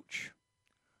coach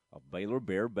of Baylor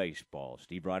Bear Baseball.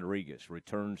 Steve Rodriguez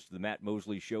returns to the Matt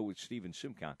Mosley Show with Stephen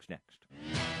Simcox next.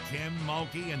 Tim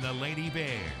Mulkey and the Lady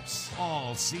Bears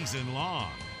all season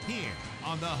long here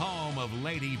on the home of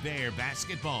Lady Bear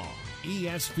basketball,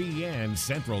 ESPN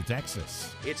Central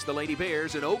Texas. It's the Lady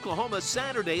Bears in Oklahoma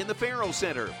Saturday in the Farrell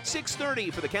Center.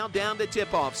 6:30 for the countdown to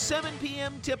tip-off. 7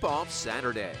 p.m. tip-off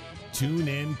Saturday. Tune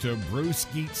in to Bruce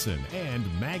Geetson and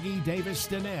Maggie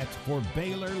Davis-Stinnett for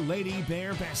Baylor Lady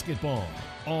Bear basketball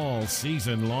all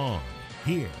season long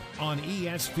here on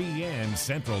ESPN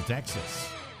Central Texas.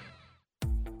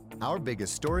 Our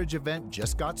biggest storage event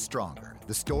just got stronger.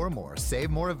 The Store More,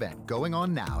 Save More event going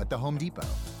on now at the Home Depot.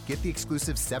 Get the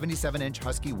exclusive 77-inch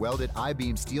Husky welded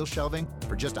I-beam steel shelving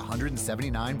for just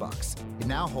 $179. It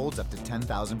now holds up to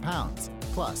 10,000 pounds.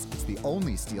 Plus, it's the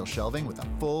only steel shelving with a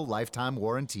full lifetime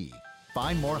warranty.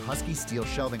 Find more Husky steel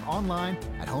shelving online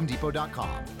at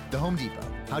HomeDepot.com. The Home Depot,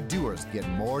 how doers get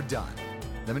more done.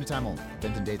 Limited time only.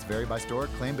 Event and dates vary by store.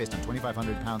 Claim based on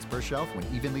 2,500 pounds per shelf when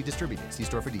evenly distributed. See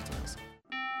store for details.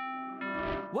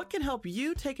 What can help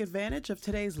you take advantage of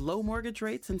today's low mortgage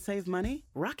rates and save money?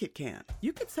 Rocket can.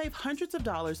 You could save hundreds of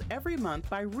dollars every month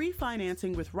by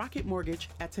refinancing with Rocket Mortgage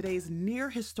at today's near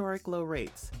historic low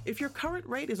rates. If your current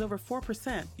rate is over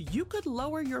 4%, you could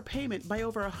lower your payment by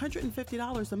over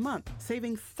 $150 a month,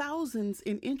 saving thousands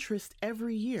in interest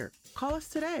every year. Call us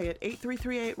today at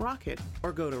 8338-ROCKET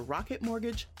or go to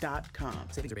rocketmortgage.com.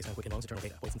 Savings are based on Quicken Loans, internal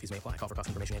data. Points and fees may apply. Call for cost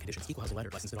information and conditions. Equal housing lender.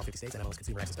 Licensed in all 50 states and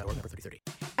MLSConsumerAccess.org. Number 3030.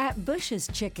 At Bush's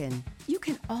Chicken, you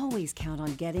can always count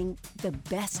on getting the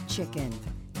best chicken,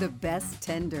 the best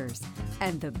tenders,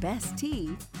 and the best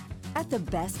tea at the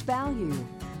best value.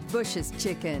 Bush's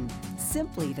Chicken,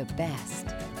 simply the best.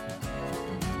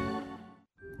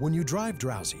 When you drive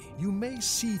drowsy, you may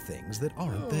see things that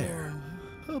aren't there.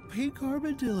 A pink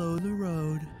armadillo in the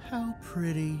road. How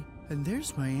pretty. And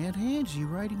there's my Aunt Angie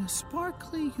riding a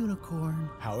sparkly unicorn.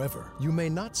 However, you may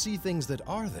not see things that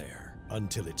are there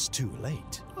until it's too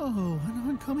late. Oh, an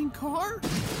oncoming car?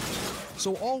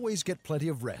 So always get plenty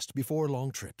of rest before long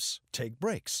trips. Take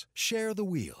breaks, share the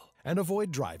wheel, and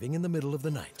avoid driving in the middle of the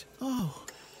night. Oh,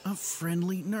 a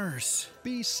friendly nurse.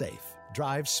 Be safe.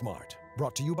 Drive smart.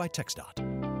 Brought to you by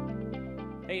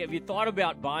TxDOT. Hey, have you thought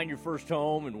about buying your first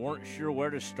home and weren't sure where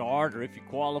to start or if you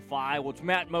qualify? Well, it's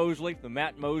Matt Mosley, the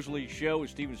Matt Mosley Show with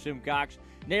Stephen Simcox.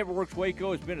 NeighborWorks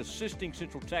Waco has been assisting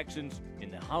Central Texans in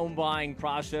the home buying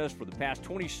process for the past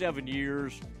 27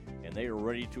 years, and they are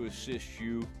ready to assist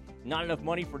you. Not enough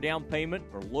money for down payment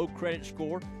or low credit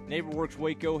score? NeighborWorks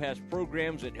Waco has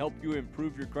programs that help you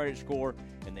improve your credit score,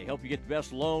 and they help you get the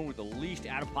best loan with the least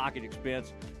out-of-pocket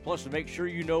expense. Plus, to make sure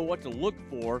you know what to look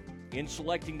for in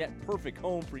selecting that perfect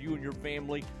home for you and your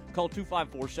family, call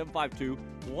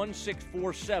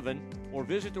 254-752-1647 or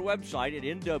visit their website at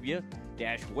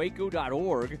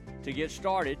nw-waco.org to get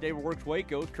started. NeighborWorks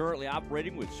Waco is currently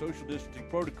operating with social distancing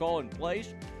protocol in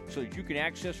place so that you can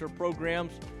access their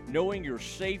programs knowing your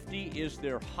safety is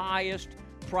their highest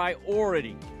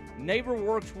priority.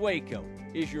 NeighborWorks Waco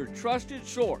is your trusted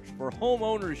source for home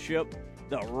ownership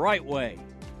the right way.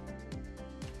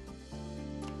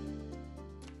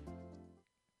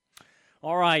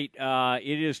 All right,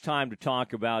 it is time to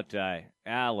talk about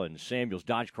Alan Samuels,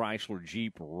 Dodge Chrysler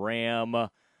Jeep Ram.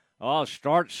 Oh,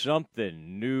 start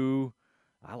something new.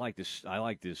 I like this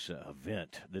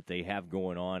event that they have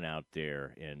going on out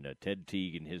there, and Ted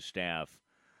Teague and his staff.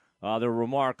 They're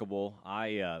remarkable.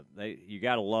 You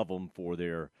got to love them for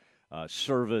their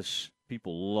service.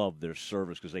 People love their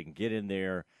service because they can get in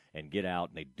there and get out,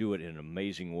 and they do it in an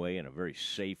amazing way, in a very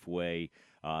safe way.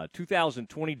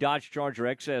 2020 Dodge Charger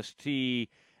XST,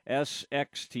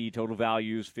 SXT, total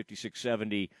values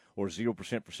 $5,670 or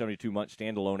 0% for 72 months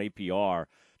standalone APR.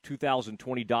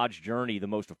 2020 Dodge Journey, the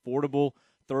most affordable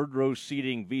third-row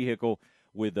seating vehicle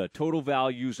with total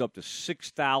values up to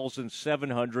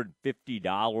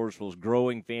 $6,750 for those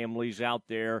growing families out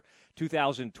there.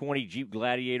 2020 Jeep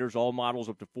Gladiators, all models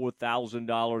up to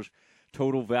 $4,000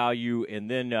 total value.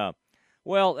 And then,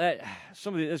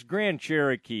 this Grand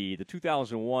Cherokee, the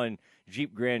 2001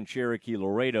 Jeep Grand Cherokee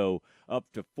Laredo, up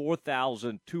to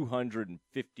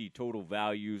 $4,250 total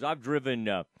values. I've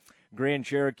driven Grand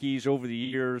Cherokees over the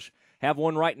years, have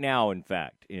one right now, in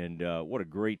fact, and what a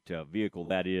great vehicle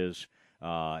that is.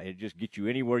 It just gets you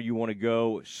anywhere you want to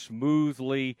go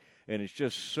smoothly, and it's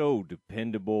just so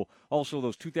dependable. Also,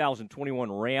 those 2021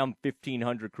 Ram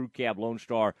 1500 Crew Cab Lone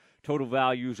Star, total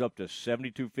values up to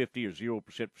 $7,250 or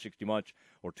 0% for 60 months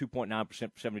or 2.9%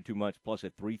 for 72 months, plus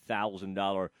a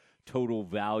 $3,000 total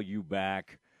value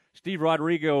back. Steve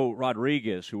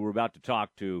Rodriguez, who we're about to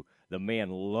talk to, the man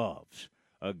loves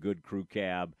a good crew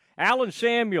cab. Alan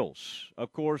Samuels,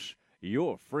 of course,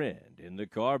 your friend in the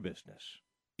car business.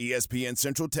 ESPN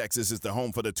Central Texas is the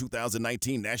home for the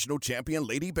 2019 national champion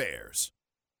Lady Bears.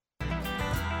 Took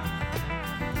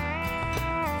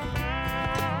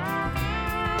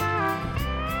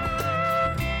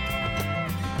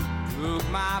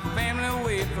my family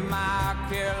away from my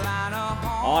Carolina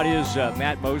home. It is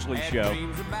Matt Mosley Show.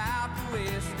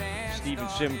 Stephen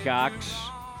Simcox.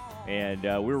 And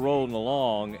we're rolling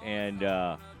along. And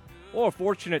we're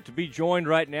fortunate to be joined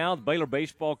right now, the Baylor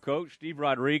baseball coach, Steve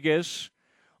Rodriguez,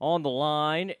 on the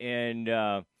line.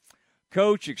 And,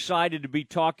 Coach, excited to be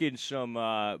talking some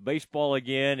baseball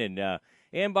again.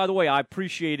 And by the way, I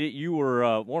appreciate it. You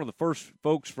were one of the first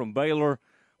folks from Baylor,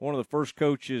 one of the first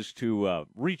coaches to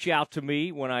reach out to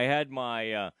me when I had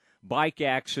my bike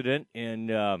accident. And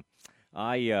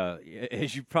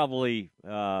as you probably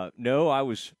know, I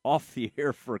was off the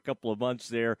air for a couple of months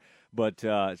there. But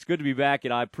it's good to be back,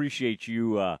 and I appreciate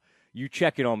you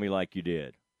checking on me like you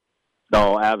did.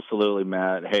 No, absolutely,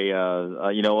 Matt. Hey,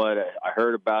 you know what? I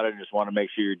heard about it and just want to make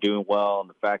sure you're doing well, and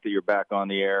the fact that you're back on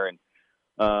the air and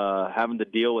having to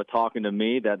deal with talking to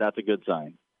me, that's a good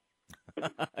sign.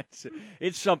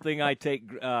 It's something I take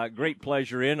great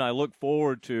pleasure in. I look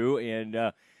forward to,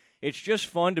 and it's just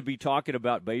fun to be talking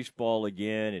about baseball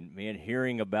again, and man,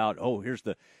 hearing about here's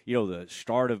the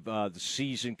start of the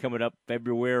season coming up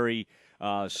February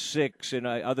 6, and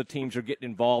other teams are getting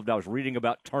involved. I was reading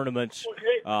about tournaments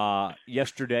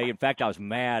yesterday. In fact, I was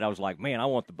mad. I was like, man, I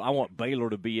want Baylor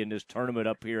to be in this tournament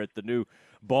up here at the new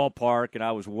ballpark, and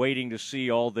I was waiting to see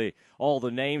all the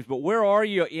names. But where are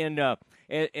you in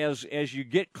as you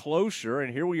get closer?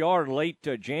 And here we are in late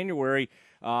January.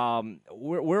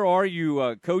 Where are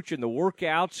you, Coach, in the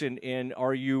workouts, and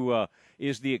are you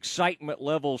is the excitement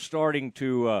level starting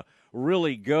to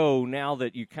really go now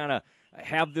that you kind of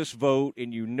have this vote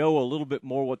and you know a little bit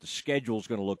more what the schedule is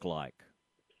going to look like?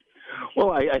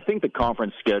 Well, I think the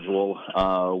conference schedule,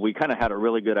 we kind of had a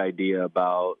really good idea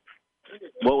about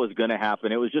what was going to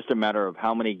happen. It was just a matter of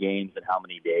how many games and how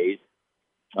many days.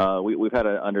 we've had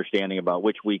an understanding about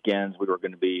which weekends we were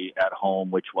going to be at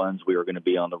home, which ones we were going to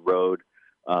be on the road.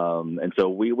 And so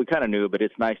we kind of knew, but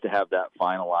it's nice to have that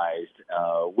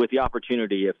finalized with the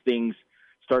opportunity. If things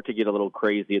start to get a little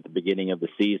crazy at the beginning of the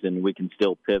season, we can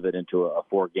still pivot into a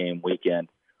 4-game weekend.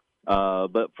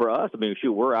 But for us, I mean,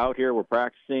 shoot, we're out here, we're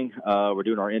practicing, we're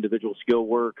doing our individual skill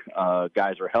work.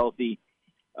 Guys are healthy.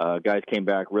 Guys came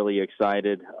back really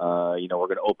excited. We're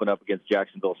going to open up against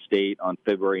Jacksonville State on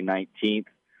February 19th.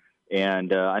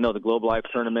 And I know the Globe Life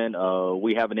Tournament,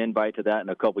 we have an invite to that in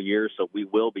a couple years, so we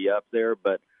will be up there.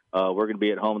 But we're going to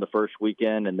be at home the first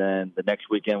weekend, and then the next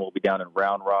weekend we'll be down in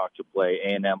Round Rock to play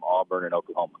A&M Auburn in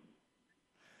Oklahoma.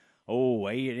 Oh,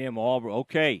 A&M Auburn.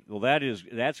 Okay, well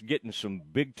that's getting some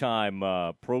big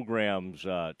time programs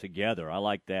together. I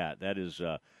like that. That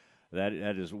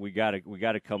is we got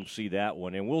to come see that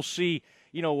one, and we'll see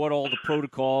what all the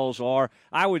protocols are.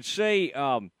 I would say.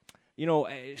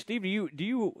 Steve, do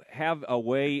you have a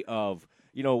way of,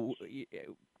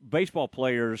 baseball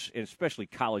players, and especially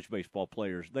college baseball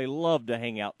players, they love to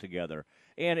hang out together.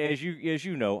 And as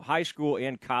you know, high school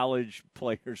and college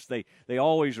players, they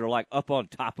always are like up on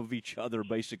top of each other,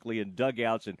 basically in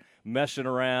dugouts and messing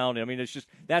around. I mean, it's just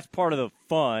that's part of the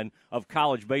fun of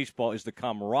college baseball is the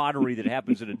camaraderie that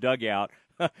happens in a dugout.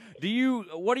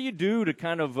 What do you do to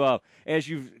kind of, as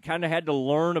you've kind of had to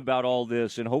learn about all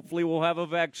this, and hopefully we'll have a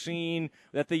vaccine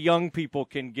that the young people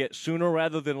can get sooner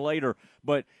rather than later.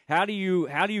 But how do you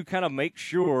kind of make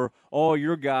sure all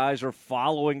your guys are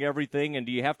following everything? And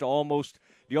do you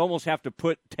almost have to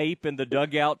put tape in the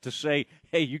dugout to say,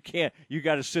 hey, you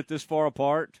got to sit this far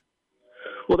apart?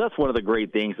 Well, that's one of the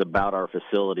great things about our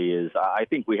facility is I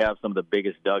think we have some of the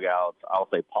biggest dugouts, I'll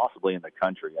say possibly in the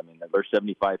country. I mean, they're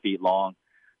 75 feet long.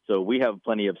 So we have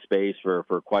plenty of space for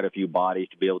quite a few bodies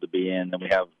to be able to be in. And we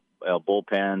have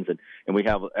bullpens and we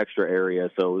have extra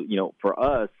areas. So, for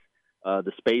us,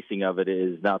 the spacing of it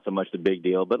is not so much the big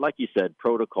deal. But like you said,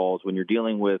 protocols, when you're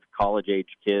dealing with college-age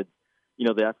kids,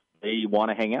 they want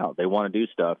to hang out. They want to do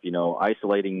stuff.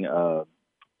 Isolating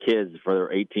kids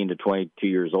for 18 to 22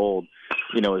 years old,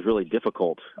 is really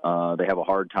difficult. They have a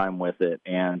hard time with it.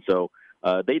 And so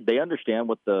they understand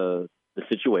what the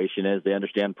situation is. They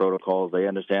understand protocols. They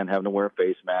understand having to wear a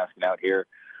face mask. And out here,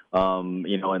 in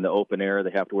the open air,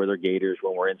 they have to wear their gaiters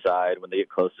when we're inside. When they get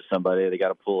close to somebody, they got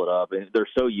to pull it up. And they're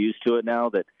so used to it now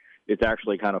that it's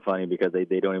actually kind of funny because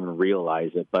they don't even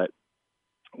realize it. But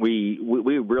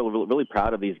we're really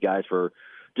proud of these guys for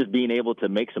just being able to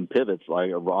make some pivots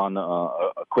like on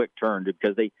a quick turn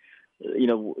because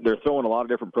they're throwing a lot of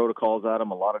different protocols at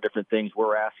them, a lot of different things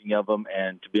we're asking of them.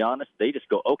 And to be honest, they just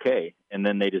go, okay. And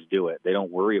then they just do it. They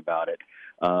don't worry about it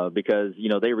because,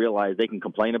 they realize they can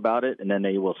complain about it and then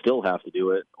they will still have to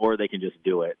do it or they can just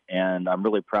do it. And I'm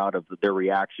really proud of their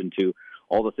reaction to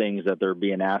all the things that they're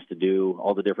being asked to do,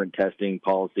 all the different testing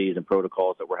policies and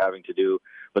protocols that we're having to do.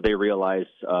 But they realize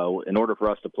in order for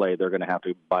us to play, they're going to have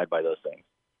to abide by those things.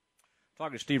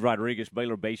 Talking to Steve Rodriguez,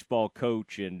 Baylor baseball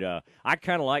coach, and I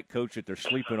kind of like, Coach, that they're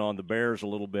sleeping on the Bears a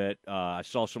little bit. I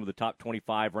saw some of the top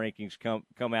 25 rankings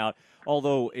come out,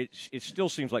 although it still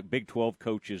seems like Big 12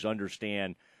 coaches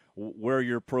understand where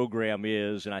your program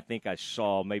is, and I think I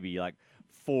saw maybe like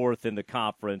fourth in the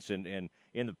conference, and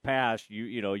in the past,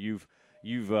 you've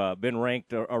been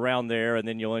ranked around there, and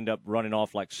then you'll end up running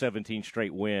off like 17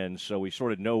 straight wins, so we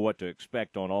sort of know what to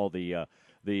expect on all the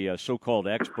so-called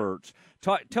experts.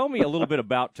 Tell me a little bit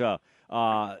about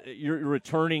your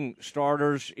returning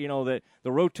starters. The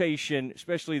rotation,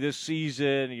 especially this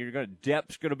season.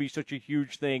 Depth's going to be such a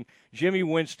huge thing. Jimmy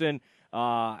Winston,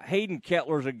 Hayden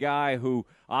Kettler's a guy who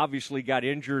obviously got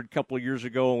injured a couple of years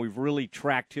ago, and we've really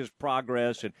tracked his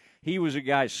progress. And he was a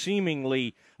guy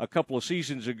seemingly a couple of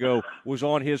seasons ago was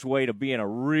on his way to being a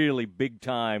really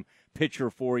big-time pitcher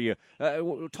for you.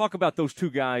 Talk about those two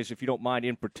guys, if you don't mind,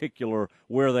 in particular,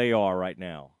 where they are right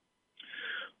now.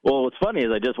 Well, what's funny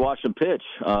is I just watched them pitch.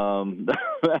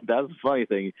 That's the funny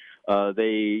thing.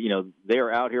 They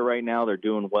are out here right now. They're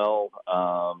doing well.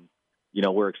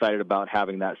 We're excited about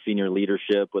having that senior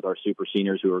leadership with our super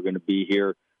seniors who are going to be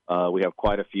here. We have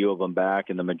quite a few of them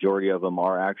back, and the majority of them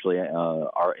are actually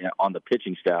are on the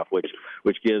pitching staff, which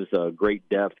gives great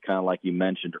depth, kind of like you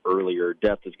mentioned earlier.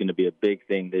 Depth is going to be a big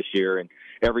thing this year, and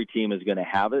every team is going to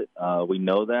have it. We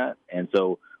know that, and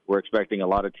so we're expecting a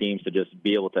lot of teams to just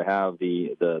be able to have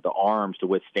the arms to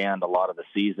withstand a lot of the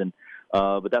season.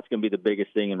 But that's going to be the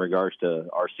biggest thing in regards to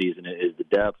our season is the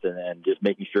depth and just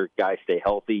making sure guys stay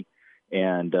healthy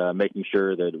and making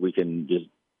sure that we can just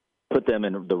put them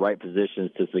in the right positions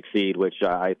to succeed, which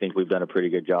I think we've done a pretty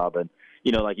good job. And,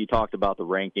 like you talked about the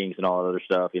rankings and all that other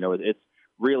stuff,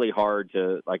 really hard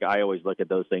to, like, I always look at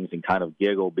those things and kind of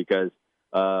giggle because,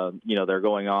 they're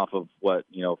going off of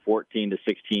 14 to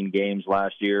 16 games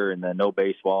last year and then no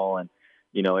baseball. And,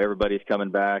 everybody's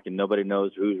coming back and nobody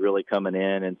knows who's really coming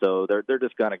in. And so they're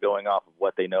just kind of going off of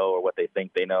what they know or what they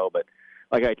think they know. But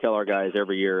like I tell our guys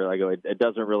every year, I go, it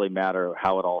doesn't really matter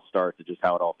how it all starts. It's just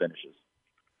how it all finishes.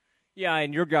 Yeah,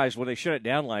 and your guys, when they shut it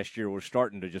down last year, were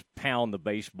starting to just pound the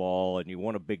baseball, and you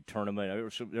won a big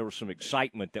tournament. There was some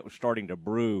excitement that was starting to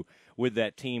brew with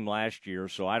that team last year,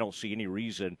 so I don't see any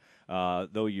reason,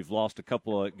 though you've lost a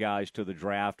couple of guys to the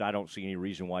draft, I don't see any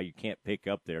reason why you can't pick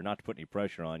up there. Not to put any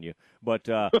pressure on you, but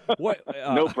what?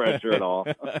 No pressure at all.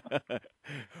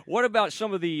 What about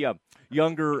some of the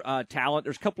younger talent?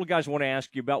 There's a couple of guys I want to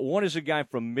ask you about. One is a guy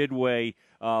from Midway,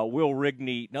 Will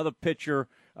Rigney, another pitcher.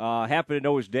 Happen to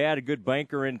know his dad, a good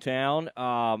banker in town,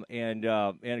 and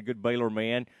a good Baylor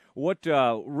man. What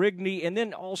Rigney, and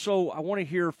then also I want to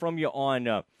hear from you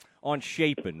on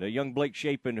Chapin, the young Blake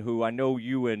Chapin, who I know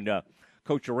you and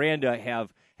Coach Aranda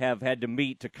have had to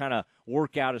meet to kind of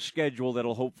work out a schedule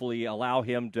that'll hopefully allow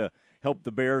him to help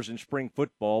the Bears in spring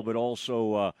football, but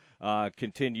also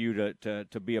continue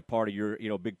to be a part of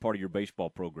your big part of your baseball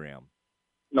program.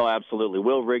 No, absolutely.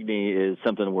 Will Rigney is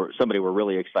somebody we're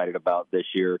really excited about this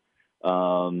year.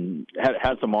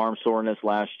 Had some arm soreness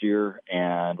last year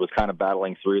and was kind of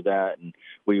battling through that, and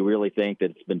we really think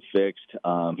that it's been fixed.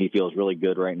 He feels really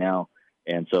good right now,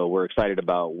 and so we're excited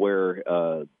about where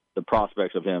the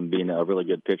prospects of him being a really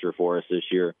good pitcher for us this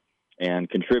year and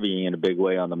contributing in a big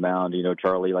way on the mound.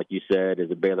 Charlie, like you said,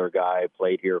 is a Baylor guy,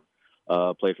 played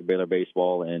for Baylor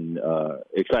baseball, and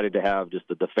excited to have just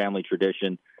the family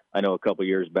tradition. I know a couple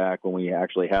years back when we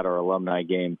actually had our alumni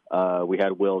game, we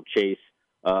had Will chase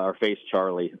or face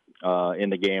Charlie in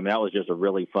the game. And that was just a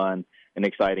really fun and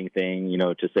exciting thing,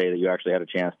 to say that you actually had a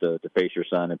chance to face your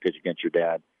son and pitch against your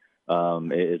dad.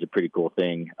 Is a pretty cool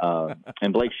thing.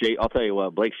 And Blake Chapin, I'll tell you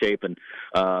what, Blake Chapin,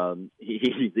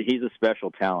 he's a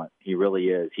special talent. He really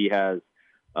is. He has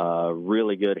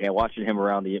really good hand. Watching him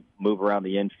move around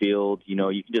the infield, you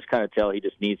can just kind of tell he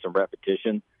just needs some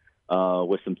repetition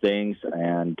with some things,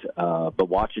 but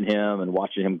watching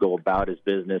him go about his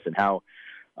business and how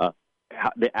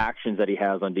the actions that he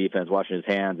has on defense, watching his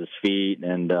hands, his feet,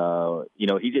 and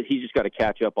he's just got to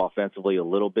catch up offensively a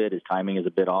little bit. His timing is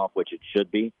a bit off, which it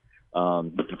should be.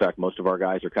 In fact, most of our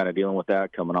guys are kind of dealing with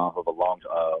that coming off of a long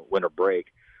winter break.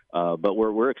 But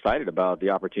we're excited about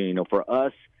the opportunity. For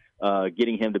us,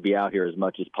 getting him to be out here as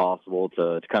much as possible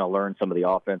to kind of learn some of the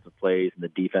offensive plays and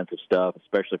the defensive stuff,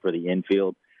 especially for the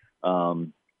infield.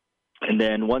 And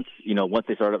then once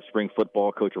they start up spring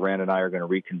football, Coach Aranda and I are going to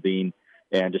reconvene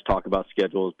and just talk about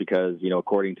schedules because,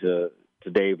 according to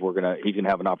Dave, he's going to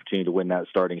have an opportunity to win that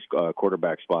starting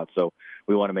quarterback spot. So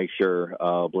we want to make sure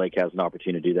Blake has an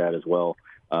opportunity to do that as well.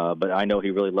 But I know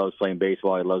he really loves playing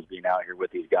baseball. He loves being out here with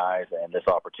these guys and this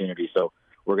opportunity. So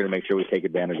we're going to make sure we take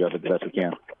advantage of it the best we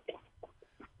can.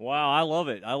 Wow, I love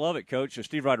it, Coach. So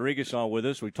Steve Rodriguez on with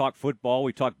us. We talk football,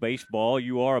 we talk baseball.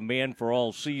 You are a man for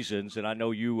all seasons, and I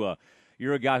know you're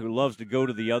a guy who loves to go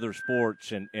to the other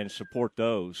sports and support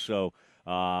those. So,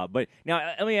 but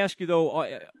now let me ask you though,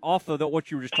 off of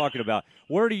what you were just talking about,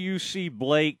 where do you see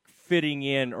Blake fitting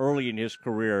in early in his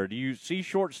career? Do you see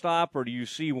shortstop, or do you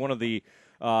see one of the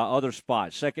other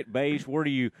spots, second base? Where do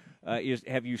you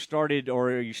have you started, or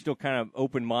are you still kind of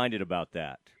open-minded about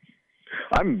that?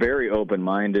 I'm very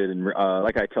open-minded, and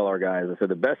like I tell our guys, I said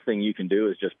the best thing you can do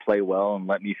is just play well and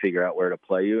let me figure out where to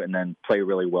play you, and then play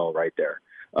really well right there.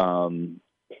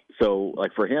 So,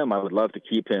 like for him, I would love to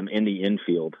keep him in the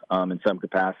infield in some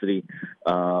capacity.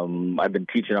 I've been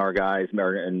teaching our guys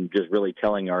and just really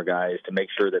telling our guys to make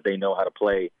sure that they know how to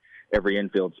play every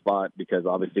infield spot because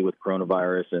obviously with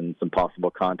coronavirus and some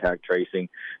possible contact tracing,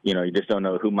 you just don't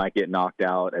know who might get knocked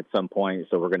out at some point.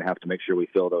 So we're going to have to make sure we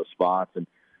fill those spots. And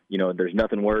there's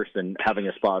nothing worse than having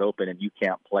a spot open and you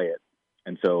can't play it.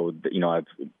 And so, I've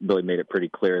really made it pretty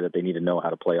clear that they need to know how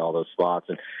to play all those spots.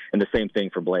 And the same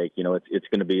thing for Blake. It's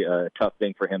going to be a tough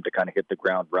thing for him to kind of hit the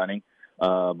ground running.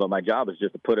 But my job is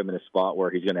just to put him in a spot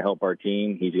where he's going to help our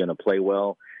team. He's going to play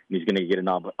well. And he's going to get an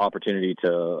opportunity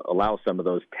to allow some of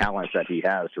those talents that he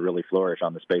has to really flourish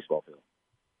on this baseball field.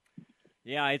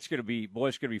 Yeah, it's going to be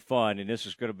fun, and this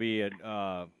is going to be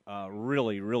a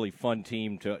really, really fun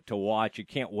team to watch. You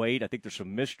can't wait. I think there's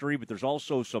some mystery, but there's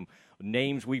also some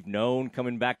names we've known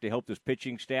coming back to help this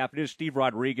pitching staff. It is Steve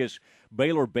Rodriguez,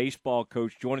 Baylor baseball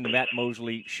coach, joining the Matt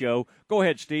Mosley Show. Go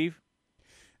ahead, Steve.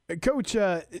 Coach,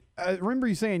 I remember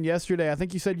you saying yesterday, I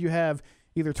think you said you have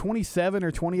either 27 or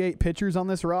 28 pitchers on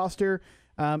this roster.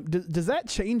 Does that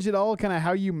change at all kind of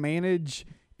how you manage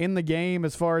in the game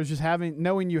as far as just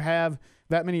knowing you have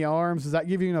that many arms? Does that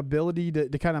give you an ability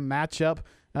to kind of match up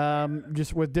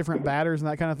just with different batters and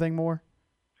that kind of thing more?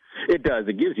 It does.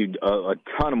 It gives you a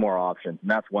ton of more options, and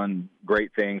that's one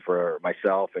great thing for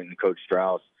myself and Coach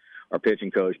Strauss, our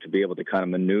pitching coach, to be able to kind of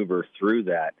maneuver through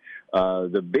that.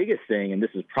 The biggest thing, and this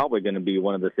is probably going to be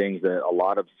one of the things that a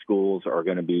lot of schools are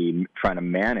going to be trying to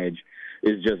manage,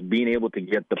 is just being able to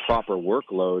get the proper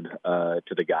workload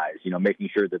to the guys, making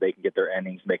sure that they can get their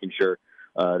innings, making sure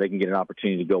they can get an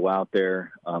opportunity to go out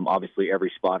there. Obviously,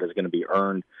 every spot is going to be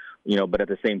earned, but at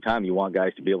the same time, you want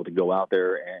guys to be able to go out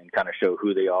there and kind of show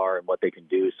who they are and what they can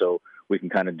do, so we can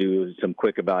kind of do some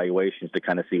quick evaluations to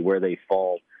kind of see where they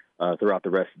fall throughout the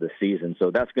rest of the season.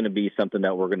 So that's going to be something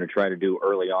that we're going to try to do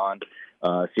early on,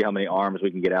 see how many arms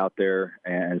we can get out there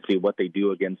and see what they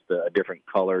do against a different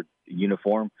colored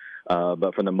uniform.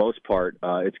 But for the most part,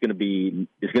 it's going to be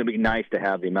nice to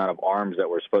have the amount of arms that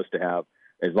we're supposed to have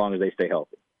as long as they stay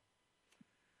healthy.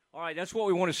 All right, that's what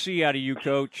we want to see out of you,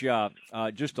 Coach.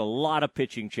 Just a lot of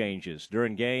pitching changes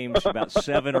during games, about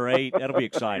 7 or 8. That'll be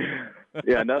exciting.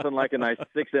 Yeah, nothing like a nice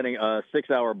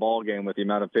 6-hour ball game with the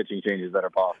amount of pitching changes that are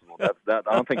possible.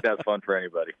 I don't think that's fun for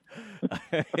anybody.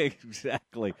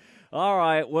 Exactly. All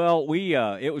right. Well,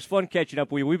 it was fun catching up.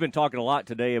 We've been talking a lot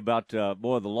today about the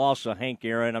loss of Hank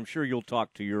Aaron. I'm sure you'll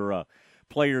talk to your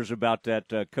players about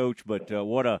that, Coach. But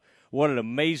what an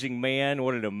amazing man!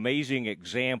 What an amazing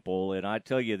example! And I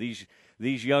tell you,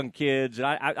 these young kids, and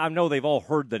I know they've all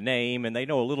heard the name and they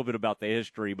know a little bit about the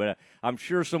history. But I'm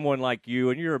sure someone like you,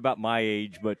 and you're about my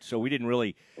age, but so we didn't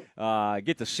really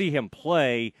get to see him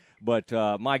play. But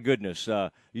my goodness,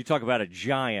 you talk about a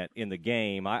giant in the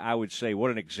game. I would say, what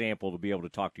an example to be able to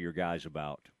talk to your guys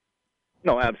about.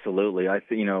 No, absolutely. I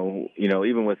think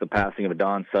even with the passing of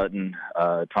Don Sutton,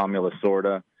 Tommy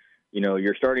Lasorda,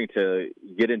 you're starting to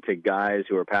get into guys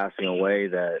who are passing away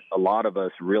that a lot of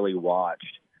us really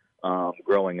watched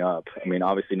growing up. I mean,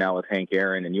 obviously now with Hank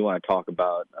Aaron, and you want to talk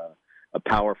about a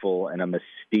powerful and a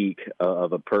mystique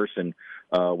of a person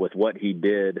with what he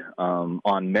did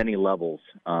on many levels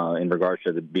in regards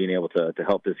to being able to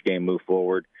help this game move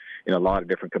forward in a lot of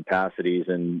different capacities,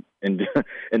 and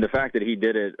the fact that he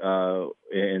did it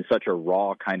in such a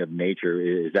raw kind of nature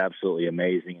is absolutely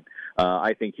amazing.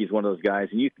 I think he's one of those guys,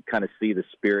 and you can kind of see the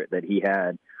spirit that he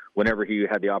had whenever he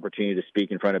had the opportunity to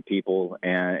speak in front of people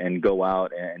and go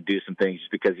out and do some things,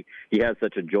 just because he had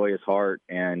such a joyous heart,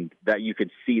 and that you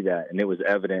could see that, and it was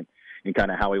evident in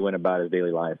kind of how he went about his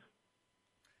daily life.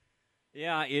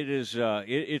 Yeah, it is.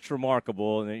 It's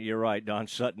remarkable, and you're right. Don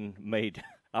Sutton made.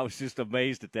 I was just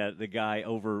amazed at that. The guy,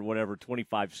 over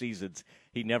 25 seasons,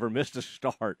 he never missed a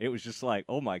start. It was just like,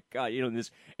 oh my God, in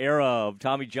this era of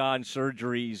Tommy John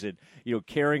surgeries and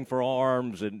caring for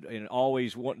arms and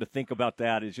always wanting to think about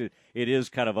that, it is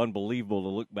kind of unbelievable to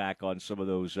look back on some of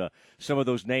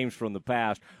those names from the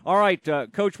past. All right,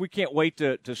 Coach, we can't wait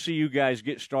to see you guys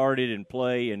get started and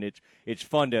play, and it's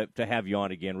fun to have you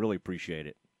on again. Really appreciate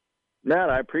it. Matt,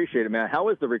 I appreciate it, man. How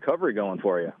is the recovery going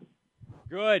for you?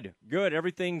 Good.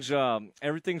 Everything's on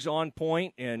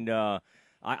point, and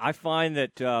I find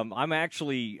that I'm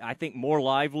actually, I think, more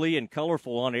lively and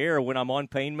colorful on air when I'm on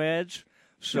pain meds.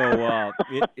 So that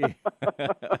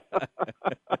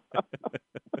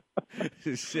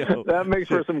makes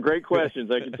for some great questions,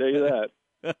 I can tell you that.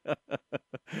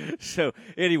 So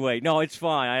anyway, no, it's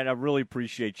fine. I really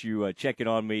appreciate you checking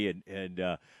on me,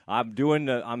 and I'm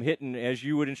hitting, as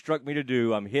you would instruct me to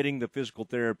do. I'm hitting the physical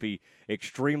therapy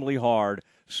extremely hard.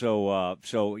 So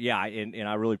yeah, and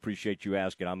I really appreciate you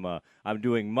asking. I'm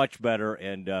doing much better,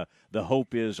 and the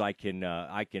hope is I can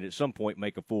at some point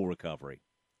make a full recovery.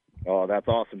 Oh, that's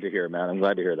awesome to hear, man. I'm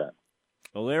glad to hear that.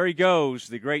 Well, there he goes,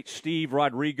 the great Steve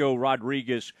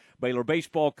Rodriguez, Baylor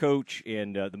baseball coach,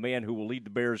 and the man who will lead the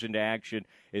Bears into action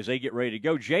as they get ready to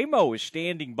go. J-Mo is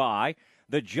standing by.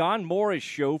 The John Morris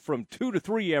Show from 2 to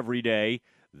 3 every day.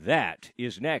 That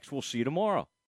is next. We'll see you tomorrow.